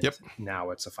 And now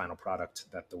it's a final product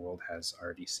that the world has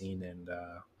already seen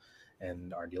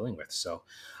and are dealing with. So,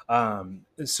 I'm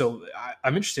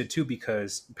interested too,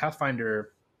 because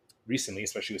Pathfinder recently,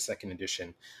 especially with second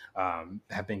edition,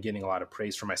 have been getting a lot of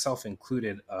praise, for myself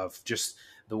included, of just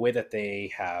the way that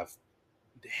they have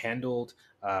handled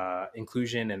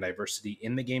inclusion and diversity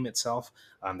in the game itself.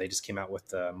 They just came out with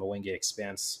the Moenge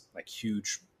Expanse, like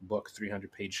huge book,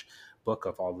 300-page book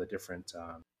of all the different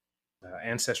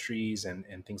ancestries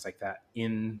and things like that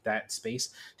in that space.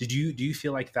 Do you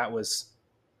feel like that was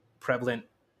prevalent?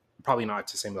 Probably not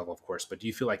to the same level, of course, but do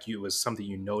you feel like it was something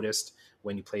you noticed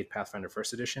when you played Pathfinder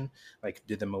First Edition? Like,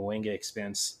 did the Moenge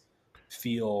Expanse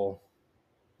feel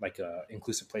like a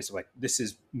inclusive place of like, this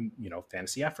is,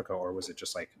 fantasy Africa, or was it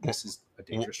just like, this is a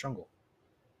dangerous jungle?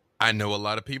 I know a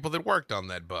lot of people that worked on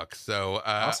that book, so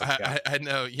Awesome. Yeah. I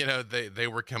know they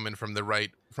were coming from the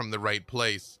right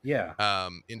place. Yeah.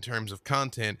 In terms of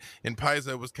content, and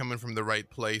Paizo was coming from the right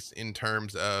place in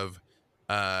terms of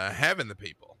having the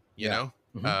people,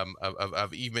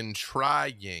 of even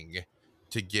trying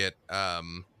to get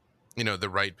the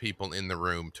right people in the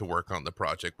room to work on the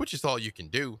project, which is all you can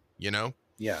do,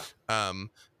 Yeah.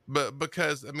 But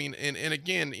because, I mean, and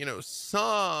again,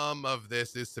 some of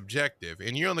this is subjective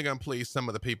and you're only going to please some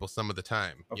of the people some of the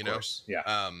time, Of course. Yeah.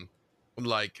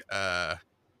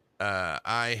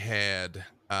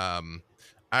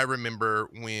 I remember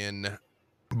when,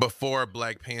 before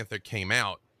Black Panther came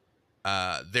out,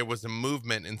 there was a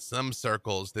movement in some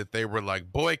circles that they were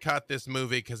like, boycott this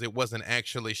movie because it wasn't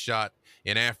actually shot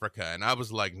in Africa. And I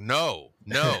was like, no.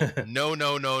 Yeah.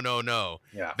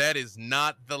 That is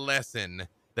not the lesson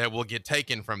that will get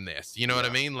taken from this. You know what I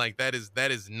mean? Like that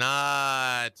is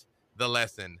not the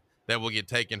lesson that will get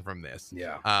taken from this.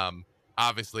 Yeah.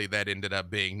 Obviously that ended up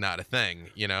being not a thing,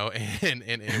 and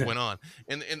it went on.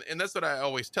 And that's what I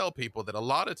always tell people, that a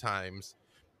lot of times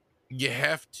you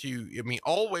have to,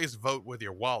 always vote with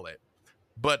your wallet,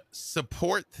 but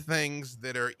support things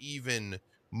that are even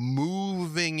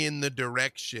moving in the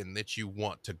direction that you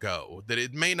want to go, that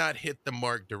it may not hit the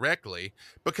mark directly,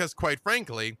 because quite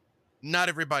frankly, not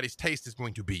everybody's taste is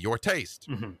going to be your taste.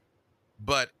 Mm-hmm.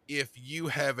 But if you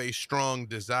have a strong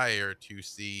desire to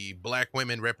see Black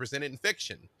women represented in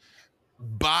fiction,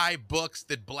 buy books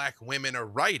that Black women are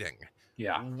writing.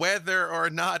 Yeah. Whether or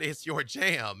not it's your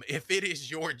jam, if it is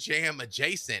your jam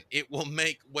adjacent, it will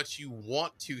make what you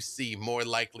want to see more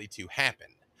likely to happen.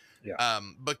 Yeah.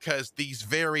 Because these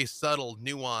very subtle,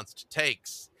 nuanced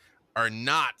takes are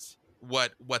not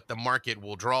what the market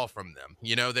will draw from them.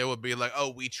 They will be like, oh,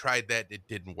 we tried that, it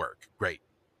didn't work. Great.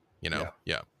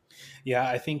 Yeah,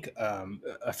 I think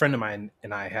a friend of mine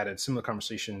and I had a similar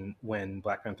conversation when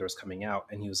Black Panther was coming out,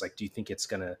 and he was like, do you think it's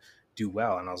going to do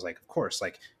well? And I was like, of course.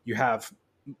 Like, you have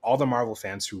all the Marvel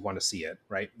fans who want to see it,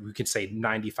 right? We could say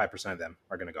 95% of them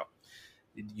are going to go.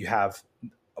 You have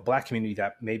a Black community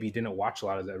that maybe didn't watch a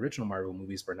lot of the original Marvel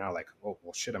movies, but now like, oh,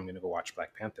 well, shit, I'm going to go watch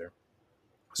Black Panther.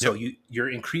 So you're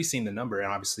increasing the number,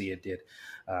 and obviously it did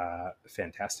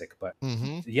fantastic. But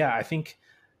yeah, I think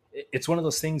it's one of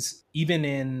those things, even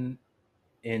in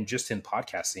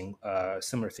podcasting,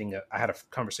 similar thing. I had a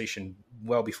conversation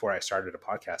well before I started a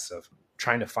podcast of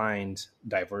trying to find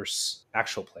diverse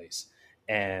actual plays.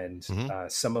 And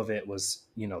some of it was,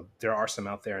 there are some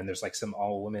out there, and there's like some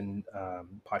all women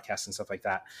podcasts and stuff like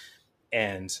that.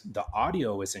 And the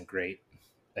audio isn't great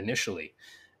initially.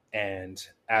 And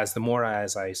as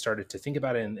I started to think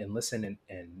about it and listen,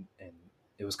 and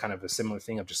it was kind of a similar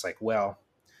thing of just like, well,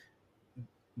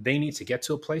 they need to get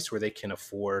to a place where they can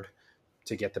afford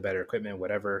to get the better equipment,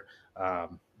 whatever. The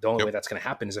only way that's going to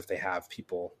happen is if they have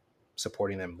people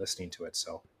supporting them, listening to it.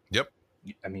 So,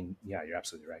 I mean, yeah, you're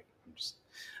absolutely right. I'm just,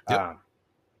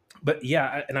 but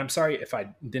yeah, and I'm sorry if I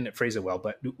didn't phrase it well,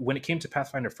 but when it came to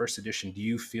Pathfinder First Edition, do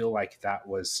you feel like that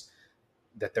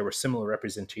there was similar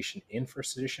representation in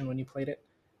First Edition when you played it?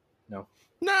 No.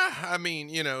 Nah, I mean,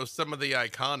 some of the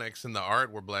iconics in the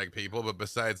art were Black people, but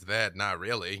besides that, not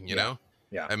really, you know?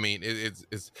 Yeah. I mean,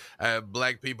 it's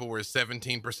black people were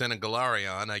 17% of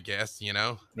Galarian, I guess, you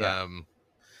know. Yeah.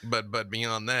 But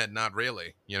beyond that, not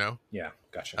really, you know. Yeah.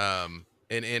 Gotcha.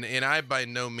 And I by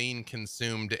no means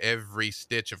consumed every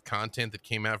stitch of content that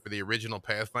came out for the original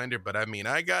Pathfinder, but I mean,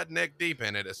 I got neck deep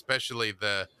in it, especially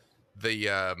the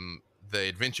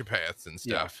adventure paths and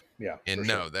stuff. Yeah. And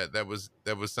no, sure.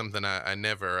 that was something I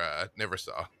never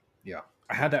saw. Yeah,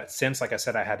 I had that sense. Like I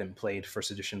said, I hadn't played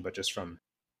first edition, but just from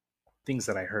things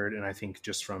that I heard, and I think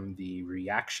just from the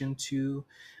reaction to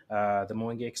the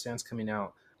Moeing expanse coming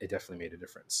out, it definitely made a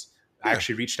difference. Yeah. I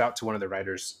actually reached out to one of the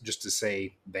writers just to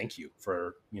say thank you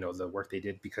for, you know, the work they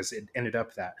did, because it ended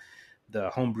up that the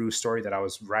homebrew story that I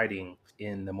was writing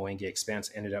in the Moeing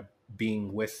expanse ended up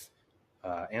being with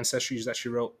ancestries that she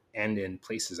wrote and in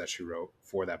places that she wrote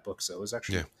for that book. So it was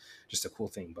actually just a cool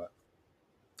thing. But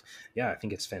yeah, I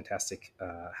think it's fantastic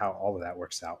how all of that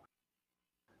works out.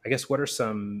 I guess, what are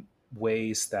some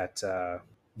ways that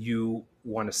you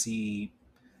want to see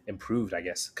improved, I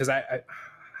guess? Because I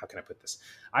how can I put this?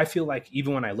 I feel like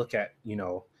even when I look at, you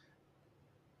know,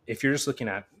 if you're just looking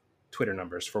at Twitter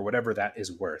numbers for whatever that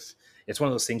is worth, it's one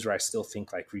of those things where I still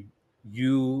think like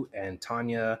you and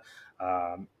Tanya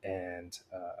and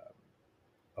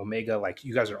Omega, like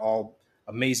you guys are all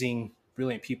amazing,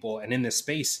 brilliant people. And in this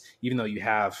space, even though you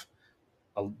have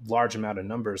a large amount of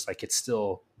numbers, like it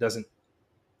still doesn't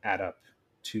add up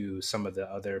to some of the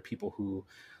other people who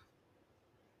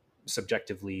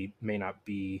subjectively may not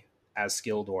be as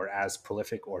skilled or as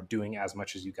prolific or doing as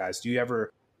much as you guys. Do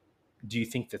you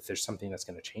think that there's something that's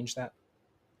going to change that?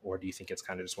 Or do you think it's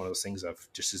kind of just one of those things of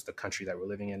just is the country that we're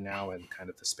living in now and kind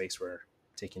of the space we're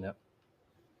taking up?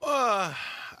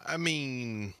 I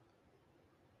mean,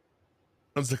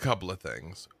 there's a couple of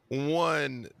things.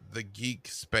 One, the geek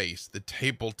space, the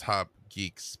tabletop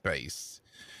geek space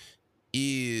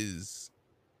is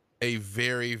a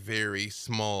very, very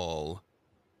small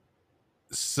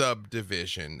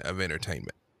subdivision of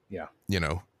entertainment. Yeah. You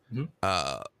know,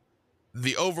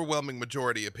 the overwhelming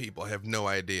majority of people have no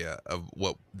idea of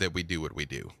what we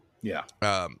do. Yeah.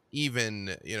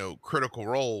 Even, you know, Critical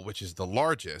Role, which is the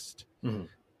largest,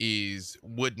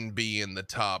 wouldn't be in the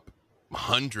top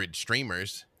 100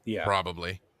 streamers. Yeah.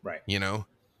 Probably. Right. You know,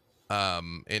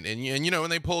 and you know,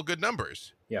 and they pull good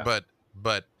numbers. Yeah.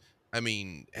 But I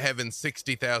mean, having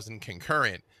 60,000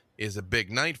 concurrent is a big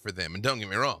night for them. And don't get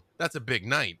me wrong, that's a big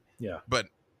night. Yeah. But,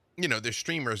 you know, there's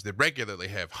streamers that regularly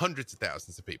have hundreds of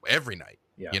thousands of people every night.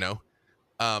 Yeah. You know,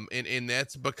 and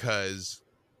that's because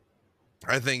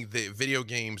I think the video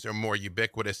games are more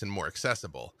ubiquitous and more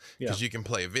accessible because you can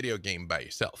play a video game by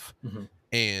yourself.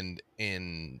 And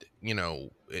you know,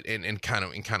 and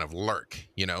kind of lurk,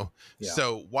 you know.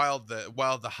 So while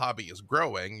the hobby is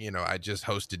growing, you know, I just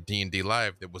hosted D&D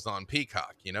Live that was on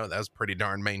Peacock, you know, that was pretty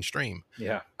darn mainstream.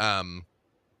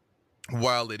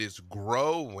 While it is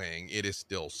growing, it is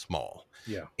still small.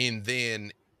 And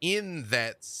then in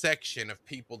that section of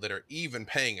people that are even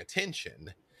paying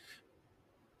attention,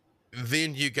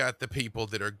 then you got the people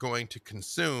that are going to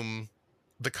consume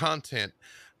the content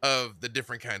of the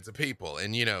different kinds of people.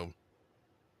 And, you know,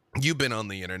 you've been on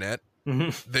the internet.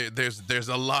 There's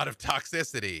a lot of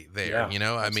toxicity there. You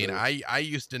know, absolutely. I mean, I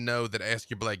used to know that Ask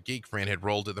Your Black Geek Friend had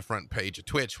rolled to the front page of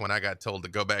Twitch when I got told to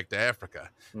go back to Africa.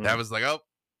 That was like, oh,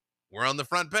 we're on the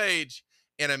front page.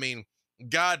 And I mean,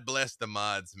 God bless the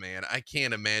mods, man. I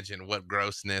can't imagine what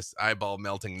grossness, eyeball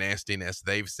melting nastiness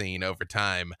they've seen over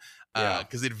time.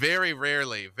 Because it very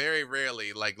rarely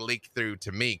like leaked through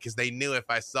to me, because they knew if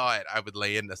I saw it, I would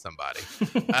lay into somebody.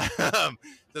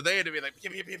 So they had to be like,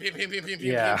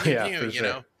 you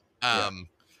know.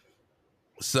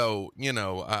 So, you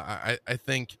know, I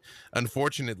think,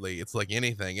 unfortunately, it's like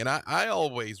anything. And I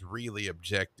always really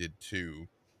objected to,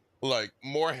 like,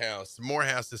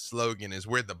 Morehouse's slogan is,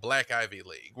 we're the Black Ivy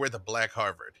League, we're the Black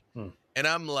Harvard. And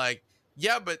I'm like,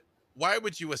 yeah, but why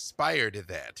would you aspire to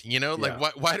that? You know, like,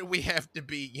 why do we have to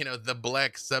be, you know, the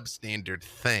black substandard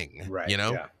thing? Right. You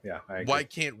know, I agree. Why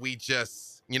can't we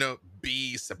just, you know,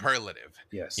 be superlative?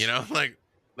 Yes. You know, like,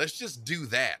 let's just do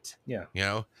that. Yeah. You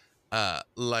know,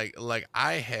 like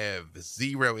I have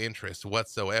zero interest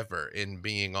whatsoever in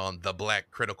being on the Black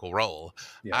Critical Role.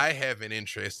 I have an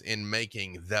interest in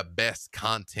making the best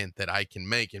content that I can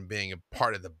make and being a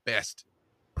part of the best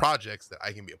projects that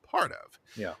I can be a part of.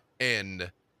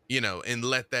 And, you know, and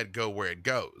let that go where it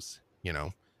goes, you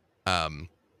know?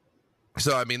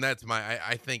 So, I mean, that's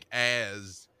I think,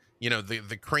 as, you know,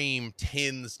 the cream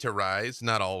tends to rise,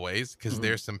 not always, because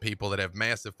there's some people that have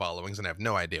massive followings and have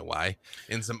no idea why,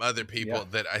 and some other people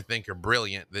that I think are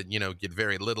brilliant that, you know, get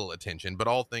very little attention. But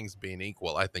all things being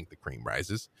equal, I think the cream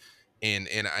rises. And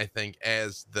I think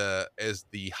as the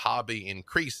hobby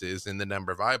increases and the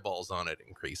number of eyeballs on it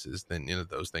increases, then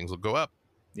those things will go up.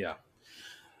 Yeah.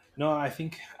 No, I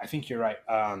think you're right.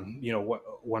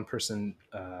 What one person,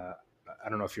 I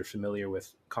don't know if you're familiar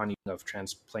with Connie of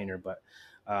Transplanar, but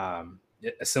a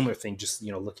similar thing. Just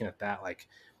looking at that, like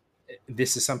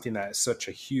this is something that is such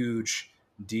a huge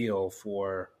deal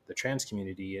for the trans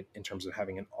community in terms of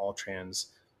having an all trans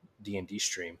D&D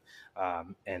stream,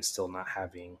 and still not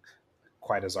having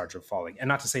quite as large of a following. And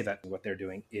not to say that what they're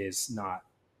doing is not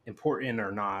important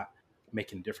or not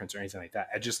making a difference or anything like that.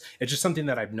 It's just something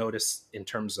that I've noticed in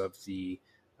terms of the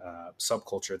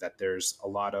subculture, that there's a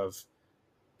lot of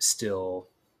still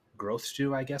growth to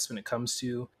do, I guess, when it comes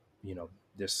to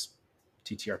this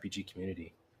TTRPG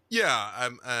community. Yeah,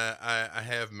 I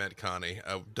have met Connie.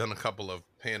 I've done a couple of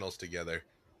panels together.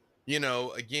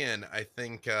 Again, I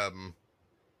think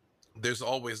there's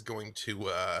always going to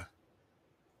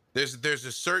there's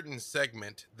a certain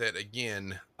segment that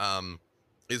again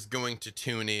is going to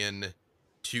tune in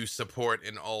to support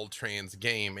an all trans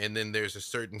game, and then there's a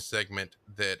certain segment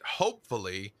that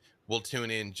hopefully will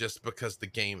tune in just because the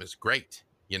game is great.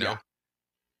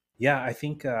 Yeah, I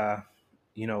think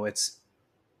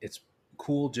it's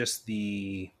cool, just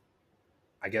I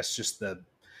guess just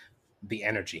the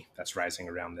energy that's rising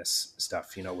around this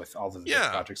stuff, with all of the big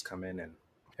projects come in and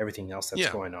everything else that's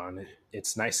going on.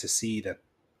 It's nice to see that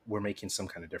we're making some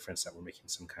kind of difference, that we're making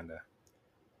some kind of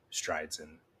strides.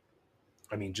 And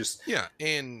I mean, just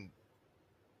and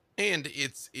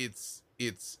it's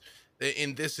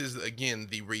and this is again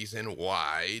the reason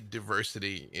why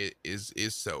diversity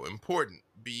is so important,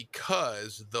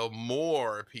 because the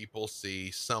more people see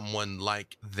someone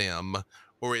like them,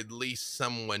 or at least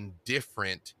someone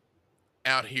different,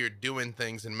 out here doing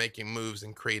things and making moves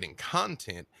and creating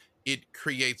content, it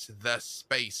creates the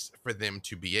space for them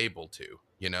to be able to,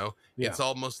 it's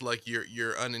almost like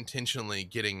you're unintentionally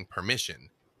getting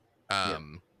permission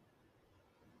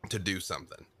to do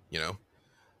something,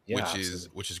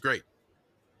 which is great.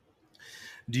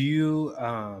 Do you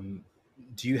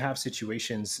have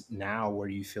situations now where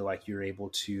you feel like you're able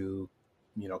to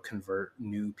convert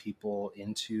new people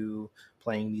into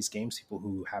playing these games, people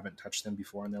who haven't touched them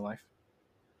before in their life?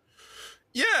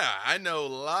 Yeah, I know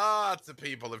lots of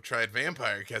have tried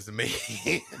Vampire because of me.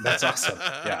 That's awesome.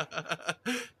 Yeah.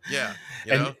 Yeah.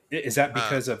 Is that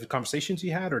because of the conversations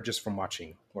you had, or just from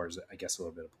watching, or is it, I guess, a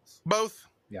little bit of both? Both.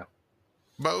 Yeah.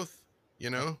 Both,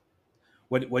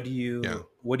 What do you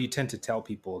tend to tell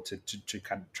people to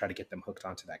kind of try to get them hooked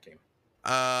onto that game?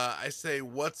 I say,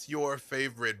 what's your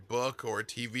favorite book or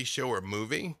TV show or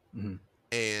movie? Mm-hmm.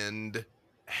 And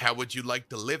how would you like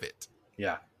to live it?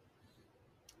 Yeah.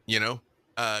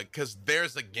 Because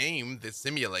there's a game that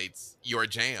simulates your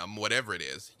jam, whatever it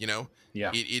is,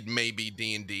 Yeah. It may be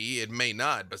D&D, it may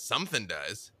not, but something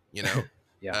does, Yeah.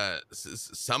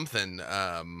 Something,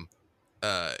 up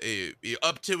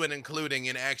to and including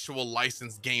an actual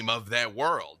licensed game of that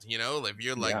world. If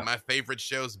you're like, my favorite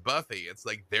show's Buffy, it's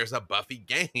like there's a Buffy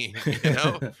game.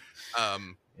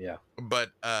 Yeah.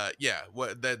 But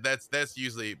that's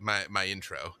usually my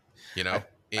intro.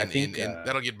 I think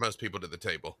that'll get most people to the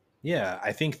table. Yeah,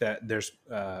 I think that there's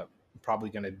probably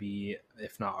going to be,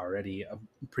 if not already, a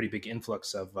pretty big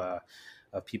influx of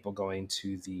people going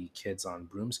to the Kids on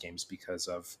Brooms games because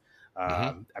of.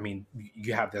 I mean,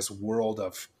 you have this world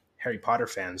of Harry Potter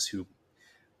fans who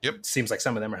seems like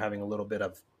some of them are having a little bit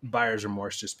of buyer's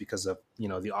remorse just because of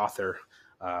the author,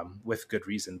 with good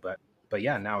reason. But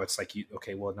yeah, now it's like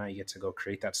now you get to go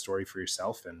create that story for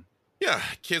yourself. And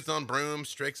Kids on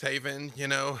Brooms,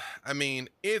 Strixhaven, I mean,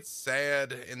 it's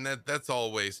sad, and that's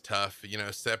always tough,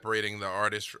 separating the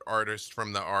artist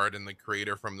from the art and the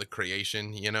creator from the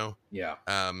creation.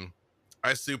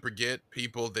 I super get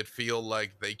people that feel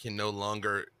like they can no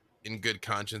longer in good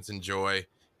conscience enjoy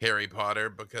Harry Potter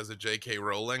because of J.K.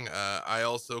 Rowling. I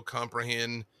also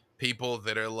comprehend people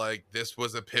that are like, this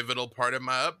was a pivotal part of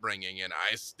my upbringing and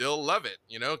I still love it,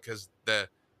 because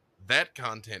that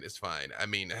content is fine. I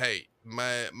mean, hey,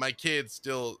 my kids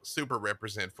still super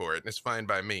represent for it, and it's fine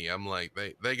by me. I'm like,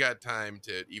 they got time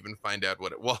to even find out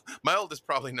my oldest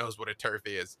probably knows what a turf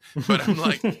is, but I'm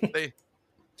like,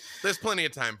 there's plenty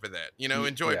of time for that.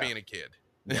 Enjoy being a kid.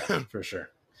 Yeah, for sure.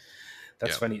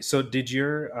 That's funny. So did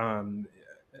your,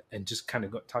 and just kind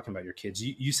of talking about your kids,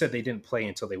 you said they didn't play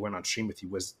until they went on stream with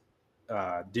you.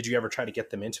 Did you ever try to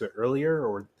get them into it earlier,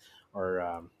 or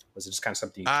was it just kind of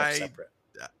something you kept separate?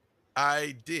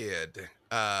 I did,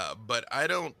 but I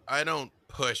don't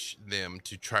push them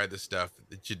to try the stuff,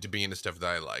 to be into stuff that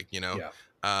I like,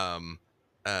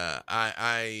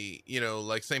 you know,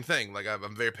 like same thing. Like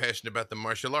I'm very passionate about the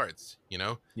martial arts. You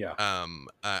know, Yeah.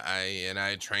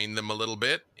 I trained them a little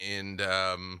bit, and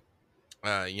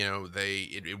you know,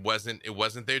 it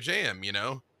wasn't their jam. You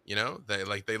know,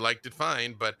 they liked it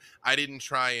fine, but I didn't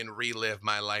try and relive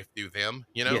my life through them.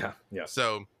 You know, Yeah. Yeah.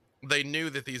 so they knew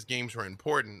that these games were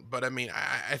important. But I mean,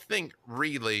 I think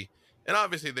really. And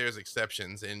obviously, there's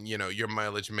exceptions, and you know your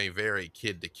mileage may vary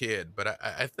kid to kid. But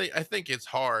I think it's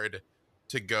hard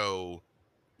to go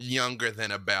younger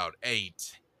than about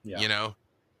 8, Yeah. you know,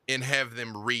 and have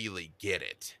them really get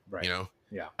it, you Right. know.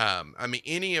 Yeah. I mean,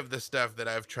 any of the stuff that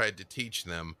I've tried to teach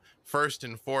them, first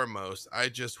and foremost, I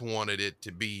just wanted it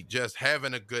to be just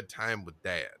having a good time with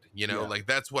dad, you know, Yeah. like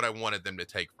that's what I wanted them to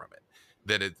take from it.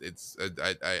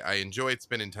 That I enjoyed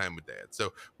spending time with dad.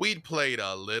 So we'd played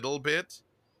a little bit.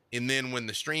 And then when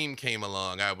the stream came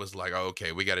along, I was like, oh,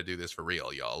 okay, we got to do this for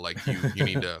real, y'all. Like you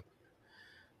need to,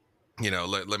 you know,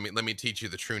 let me teach you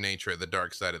the true nature of the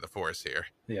dark side of the force here.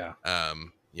 Yeah.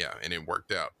 Yeah, and it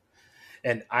worked out.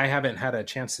 And I haven't had a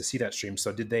chance to see that stream.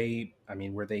 So did they, I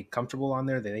mean, were they comfortable on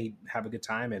there? Did they have a good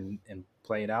time and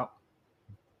play it out?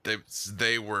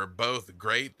 They were both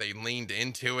great. They leaned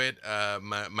into it.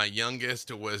 My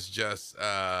youngest was just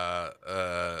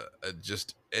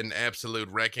an absolute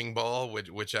wrecking ball,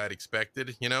 which I'd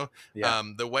expected. You know, Yeah.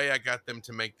 the way I got them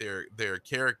to make their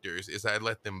characters is I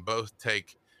let them both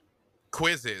take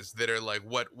quizzes that are like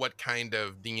what kind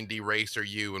of D&D race are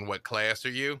you and what class are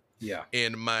you, Yeah.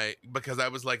 and because I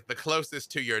was like the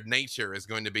closest to your nature is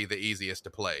going to be the easiest to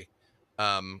play.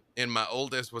 And my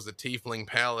oldest was a tiefling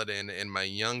paladin, and my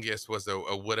youngest was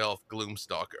a wood elf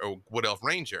gloomstalker or wood elf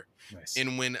ranger. Nice.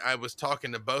 And when I was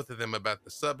talking to both of them about the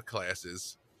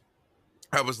subclasses,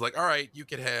 I was like, all right, you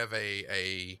could have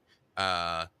a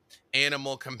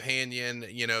animal companion,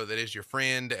 you know, that is your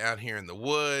friend out here in the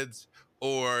woods,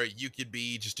 or you could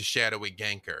be just a shadowy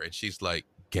ganker. And she's like,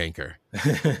 ganker.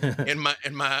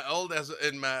 My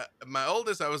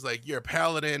oldest, I was like, you're a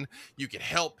paladin. You could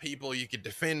help people. You could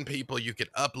defend people. You could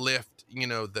uplift, you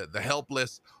know, the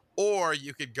helpless. Or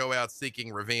you could go out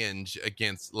seeking revenge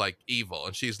against like evil.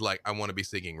 And she's like, I want to be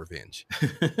seeking revenge.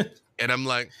 And I'm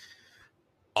like,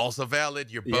 also valid.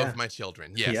 You're both Yeah. my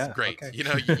children. Yes, Yeah. great. Okay. You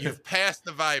know, you've passed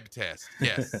the vibe test.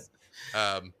 Yes.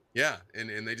 Yeah,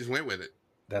 and they just went with it.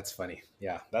 That's funny.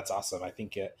 Yeah, that's awesome. I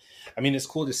mean, it's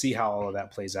cool to see how all of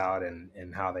that plays out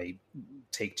and how they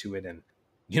take to it. And,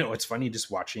 you know, it's funny just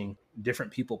watching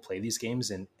different people play these games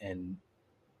and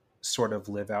sort of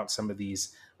live out some of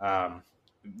these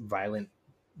violent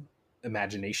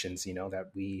imaginations, you know,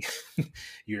 that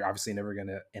you're obviously never going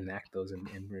to enact those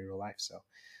in real life. So,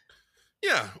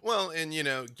 Yeah, well, and you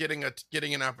know, getting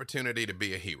an opportunity to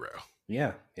be a hero.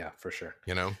 yeah, for sure.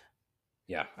 You know,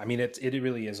 Yeah, I mean, it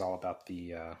really is all about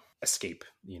the escape,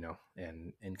 you know,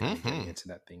 and kind of getting into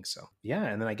that thing. So yeah,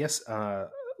 and then I guess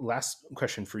last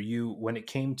question for you: when it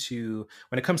comes to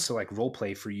like role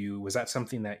play for you, was that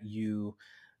something that you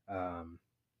um,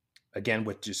 again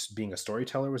with just being a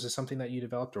storyteller, was it something that you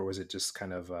developed, or was it just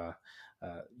kind of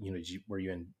you know, were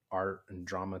you in art and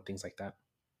drama, things like that?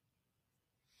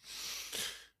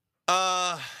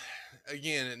 uh,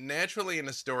 again, naturally in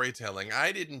the storytelling,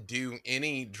 I didn't do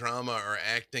any drama or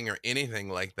acting or anything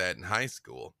like that in high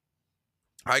school.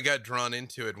 I got drawn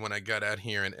into it when I got out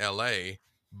here in LA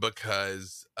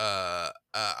because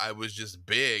I was just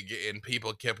big and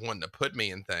people kept wanting to put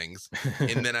me in things,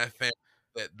 and then I found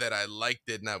that I liked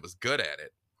it and I was good at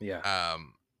it. Yeah,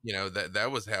 You know,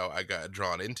 that was how I got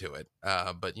drawn into it.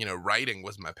 But you know, writing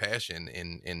was my passion,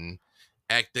 and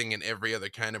acting and every other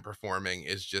kind of performing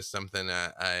is just something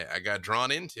I got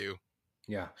drawn into.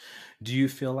 yeah. Do you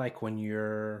feel like when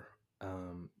you're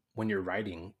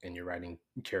writing and you're writing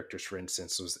characters, for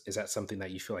instance, is that something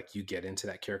that you feel like you get into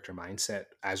that character mindset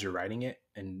as you're writing it,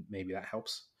 and maybe that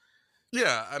helps?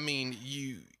 Yeah, I mean,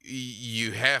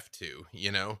 you have to,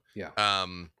 you know, Yeah,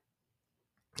 um,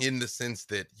 in the sense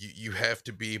that you have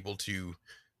to be able to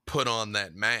put on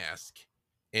that mask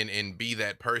and be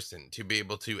that person to be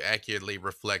able to accurately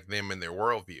reflect them and their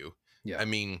worldview. yeah, I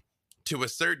mean, to a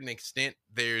certain extent,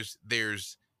 there's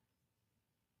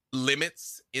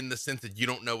limits in the sense that you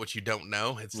don't know what you don't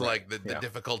know. It's right. like the Yeah,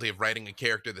 difficulty of writing a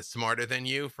character that's smarter than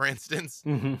you, for instance.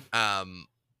 hmm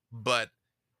But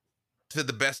to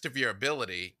the best of your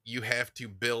ability, you have to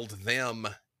build them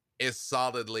as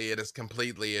solidly and as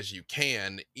completely as you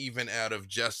can, even out of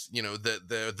just, you know,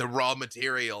 the raw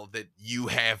material that you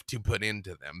have to put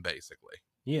into them, basically.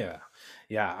 yeah,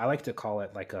 yeah. I like to call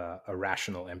it like a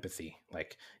rational empathy.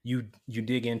 Like you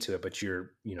dig into it, but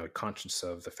you're, you know, conscious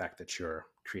of the fact that you're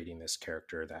creating this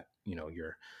character, that, you know,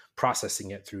 you're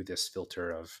processing it through this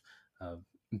filter of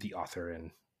the author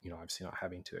and, obviously not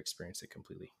having to experience it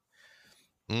completely.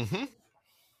 Mm-hmm.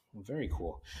 Very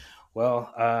cool.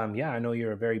 Well, I know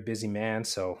you're a very busy man,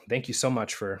 so thank you so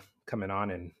much for coming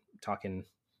on and talking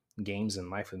games and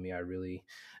life with me. I really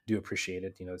do appreciate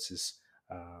it. This is,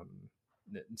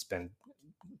 it's been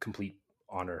a complete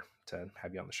honor to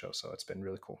have you on the show. So it's been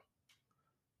really cool.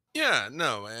 Yeah,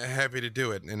 no, happy to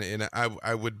do it. And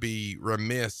I would be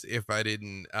remiss if I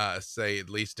didn't say, at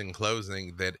least in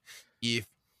closing, that if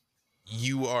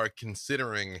you are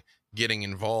considering getting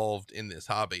involved in this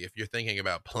hobby, if you're thinking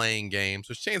about playing games,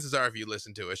 which chances are if you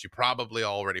listen to us, you probably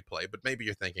already play, but maybe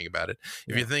you're thinking about it.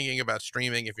 If you're thinking about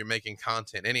streaming, if you're making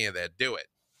content, any of that, do it.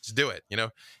 Just do it.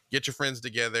 Get your friends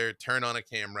together, turn on a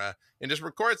camera, and just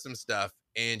record some stuff,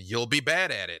 and you'll be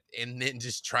bad at it. And then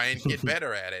just try and get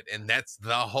better at it. And that's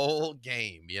the whole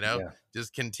game,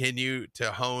 Just continue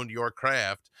to hone your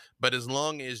craft. But as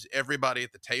long as everybody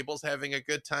at the table's having a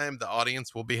good time, the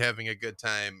audience will be having a good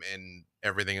time, and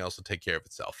everything else will take care of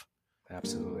itself.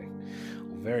 Absolutely.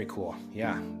 Well, very cool.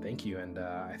 Yeah, thank you. And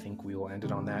I think we will end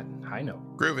it on that high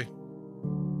note. Groovy.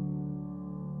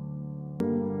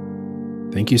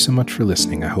 Thank you so much for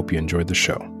listening. I hope you enjoyed the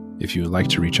show. If you would like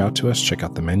to reach out to us, check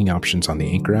out the many options on the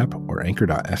Anchor app or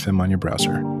anchor.fm on your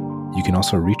browser. You can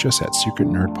also reach us at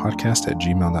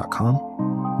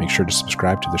secretnerdpodcast@gmail.com. Make sure to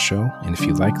subscribe to the show, and if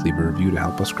you'd like, leave a review to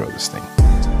help us grow this thing.